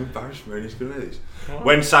 oh, I'm embarrassed, man. He's gonna this.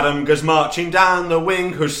 When Saddam goes marching down the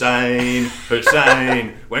wing, Hussein,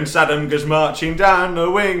 Hussein. When Saddam goes marching down the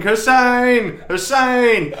wing, Hussein,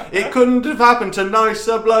 Hussein. It couldn't have happened to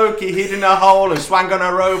nicer bloke. He hid in a hole and swung on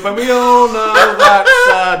a rope, and we all know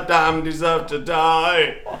that Saddam deserved to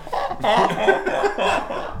die.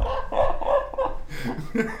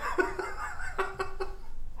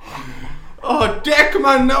 Oh,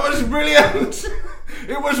 Deckman, that was brilliant.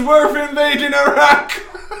 It was worth invading Iraq.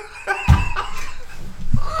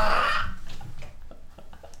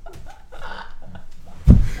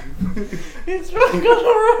 It's running on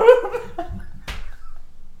a rope.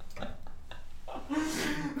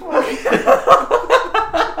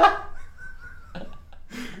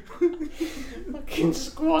 Fucking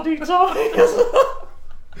Squatty Tommy.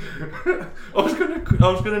 I was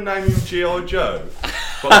gonna name him G.I. Joe,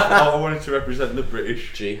 but I wanted to represent the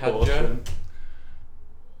British Jihad portion. Joe?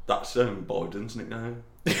 That's Biden's nickname.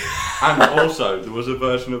 And also, there was a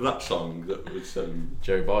version of that song that was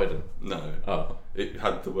Joe Biden. no, Oh. it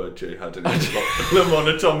had the word jihad in it.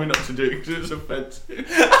 Lamona told me not to do it because it was offensive.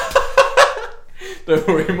 Don't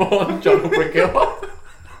worry, more. John will bring it up.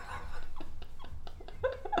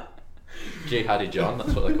 Jihadi John,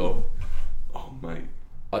 that's what they call him. Oh mate,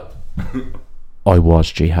 I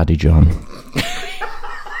was Jihadi John.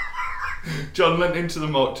 John went into the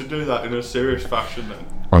mic to do that in a serious fashion. Then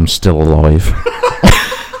I'm still alive.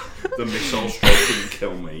 the missile strike didn't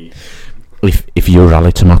kill me. If you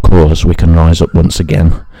rally to my cause, we can rise up once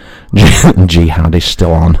again. Jihad is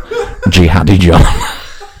still on. Jihadi John.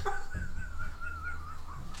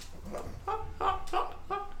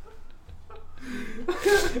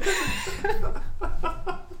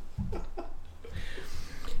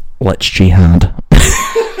 Let's jihad.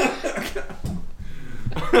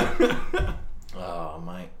 Oh,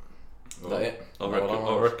 mate. Is that it?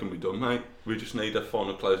 I reckon we're done, mate. We just need a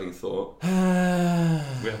final closing thought. We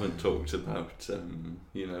haven't talked about,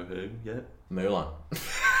 you know who yet, Mulan.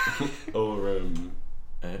 or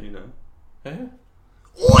you know. Yeah.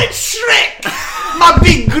 Oh, it's Shrek! My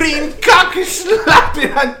big green cock is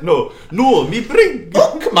slapping and no, me big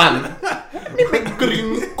Look, man! Me big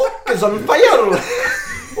green cock is on fire!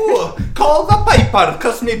 Oh, call the piper,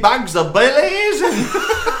 cause me bags are blazing.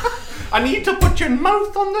 I need to put your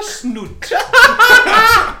mouth on the snoot.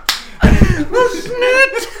 The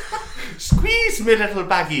snoot! Squeeze me little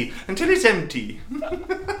baggie until it's empty.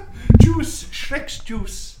 Juice, Shrek's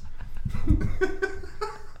juice.